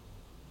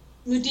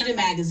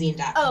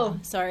 MuditaMagazine.com. Oh,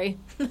 sorry.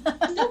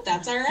 Nope,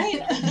 that's all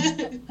right.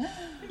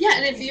 Yeah,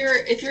 and if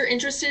you're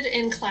interested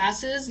in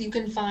classes, you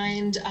can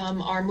find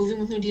our Moving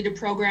with Mudita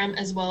program,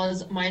 as well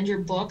as Mind Your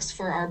Books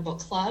for our book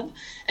club.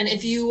 And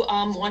if you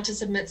want to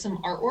submit some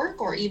artwork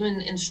or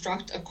even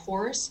instruct a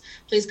course,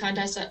 please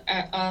contact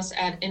us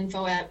at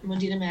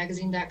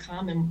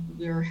info@muditamagazine.com, and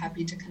we're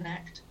happy to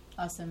connect.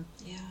 Awesome.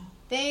 Yeah.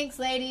 Thanks,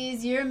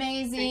 ladies. You're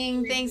amazing.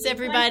 Thank you. Thanks,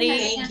 everybody.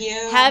 Thank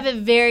you. Have a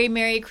very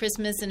Merry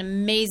Christmas, an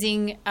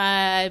amazing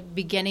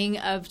beginning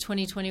of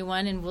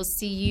 2021, and we'll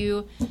see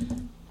you,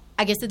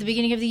 I guess, at the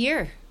beginning of the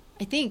year.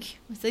 I think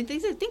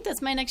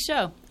that's my next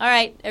show. All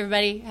right,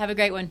 everybody, have a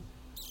great one.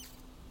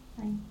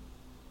 Bye.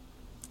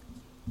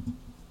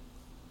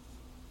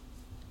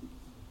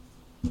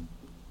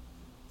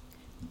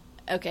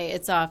 Okay,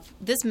 it's off.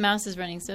 This mouse is running so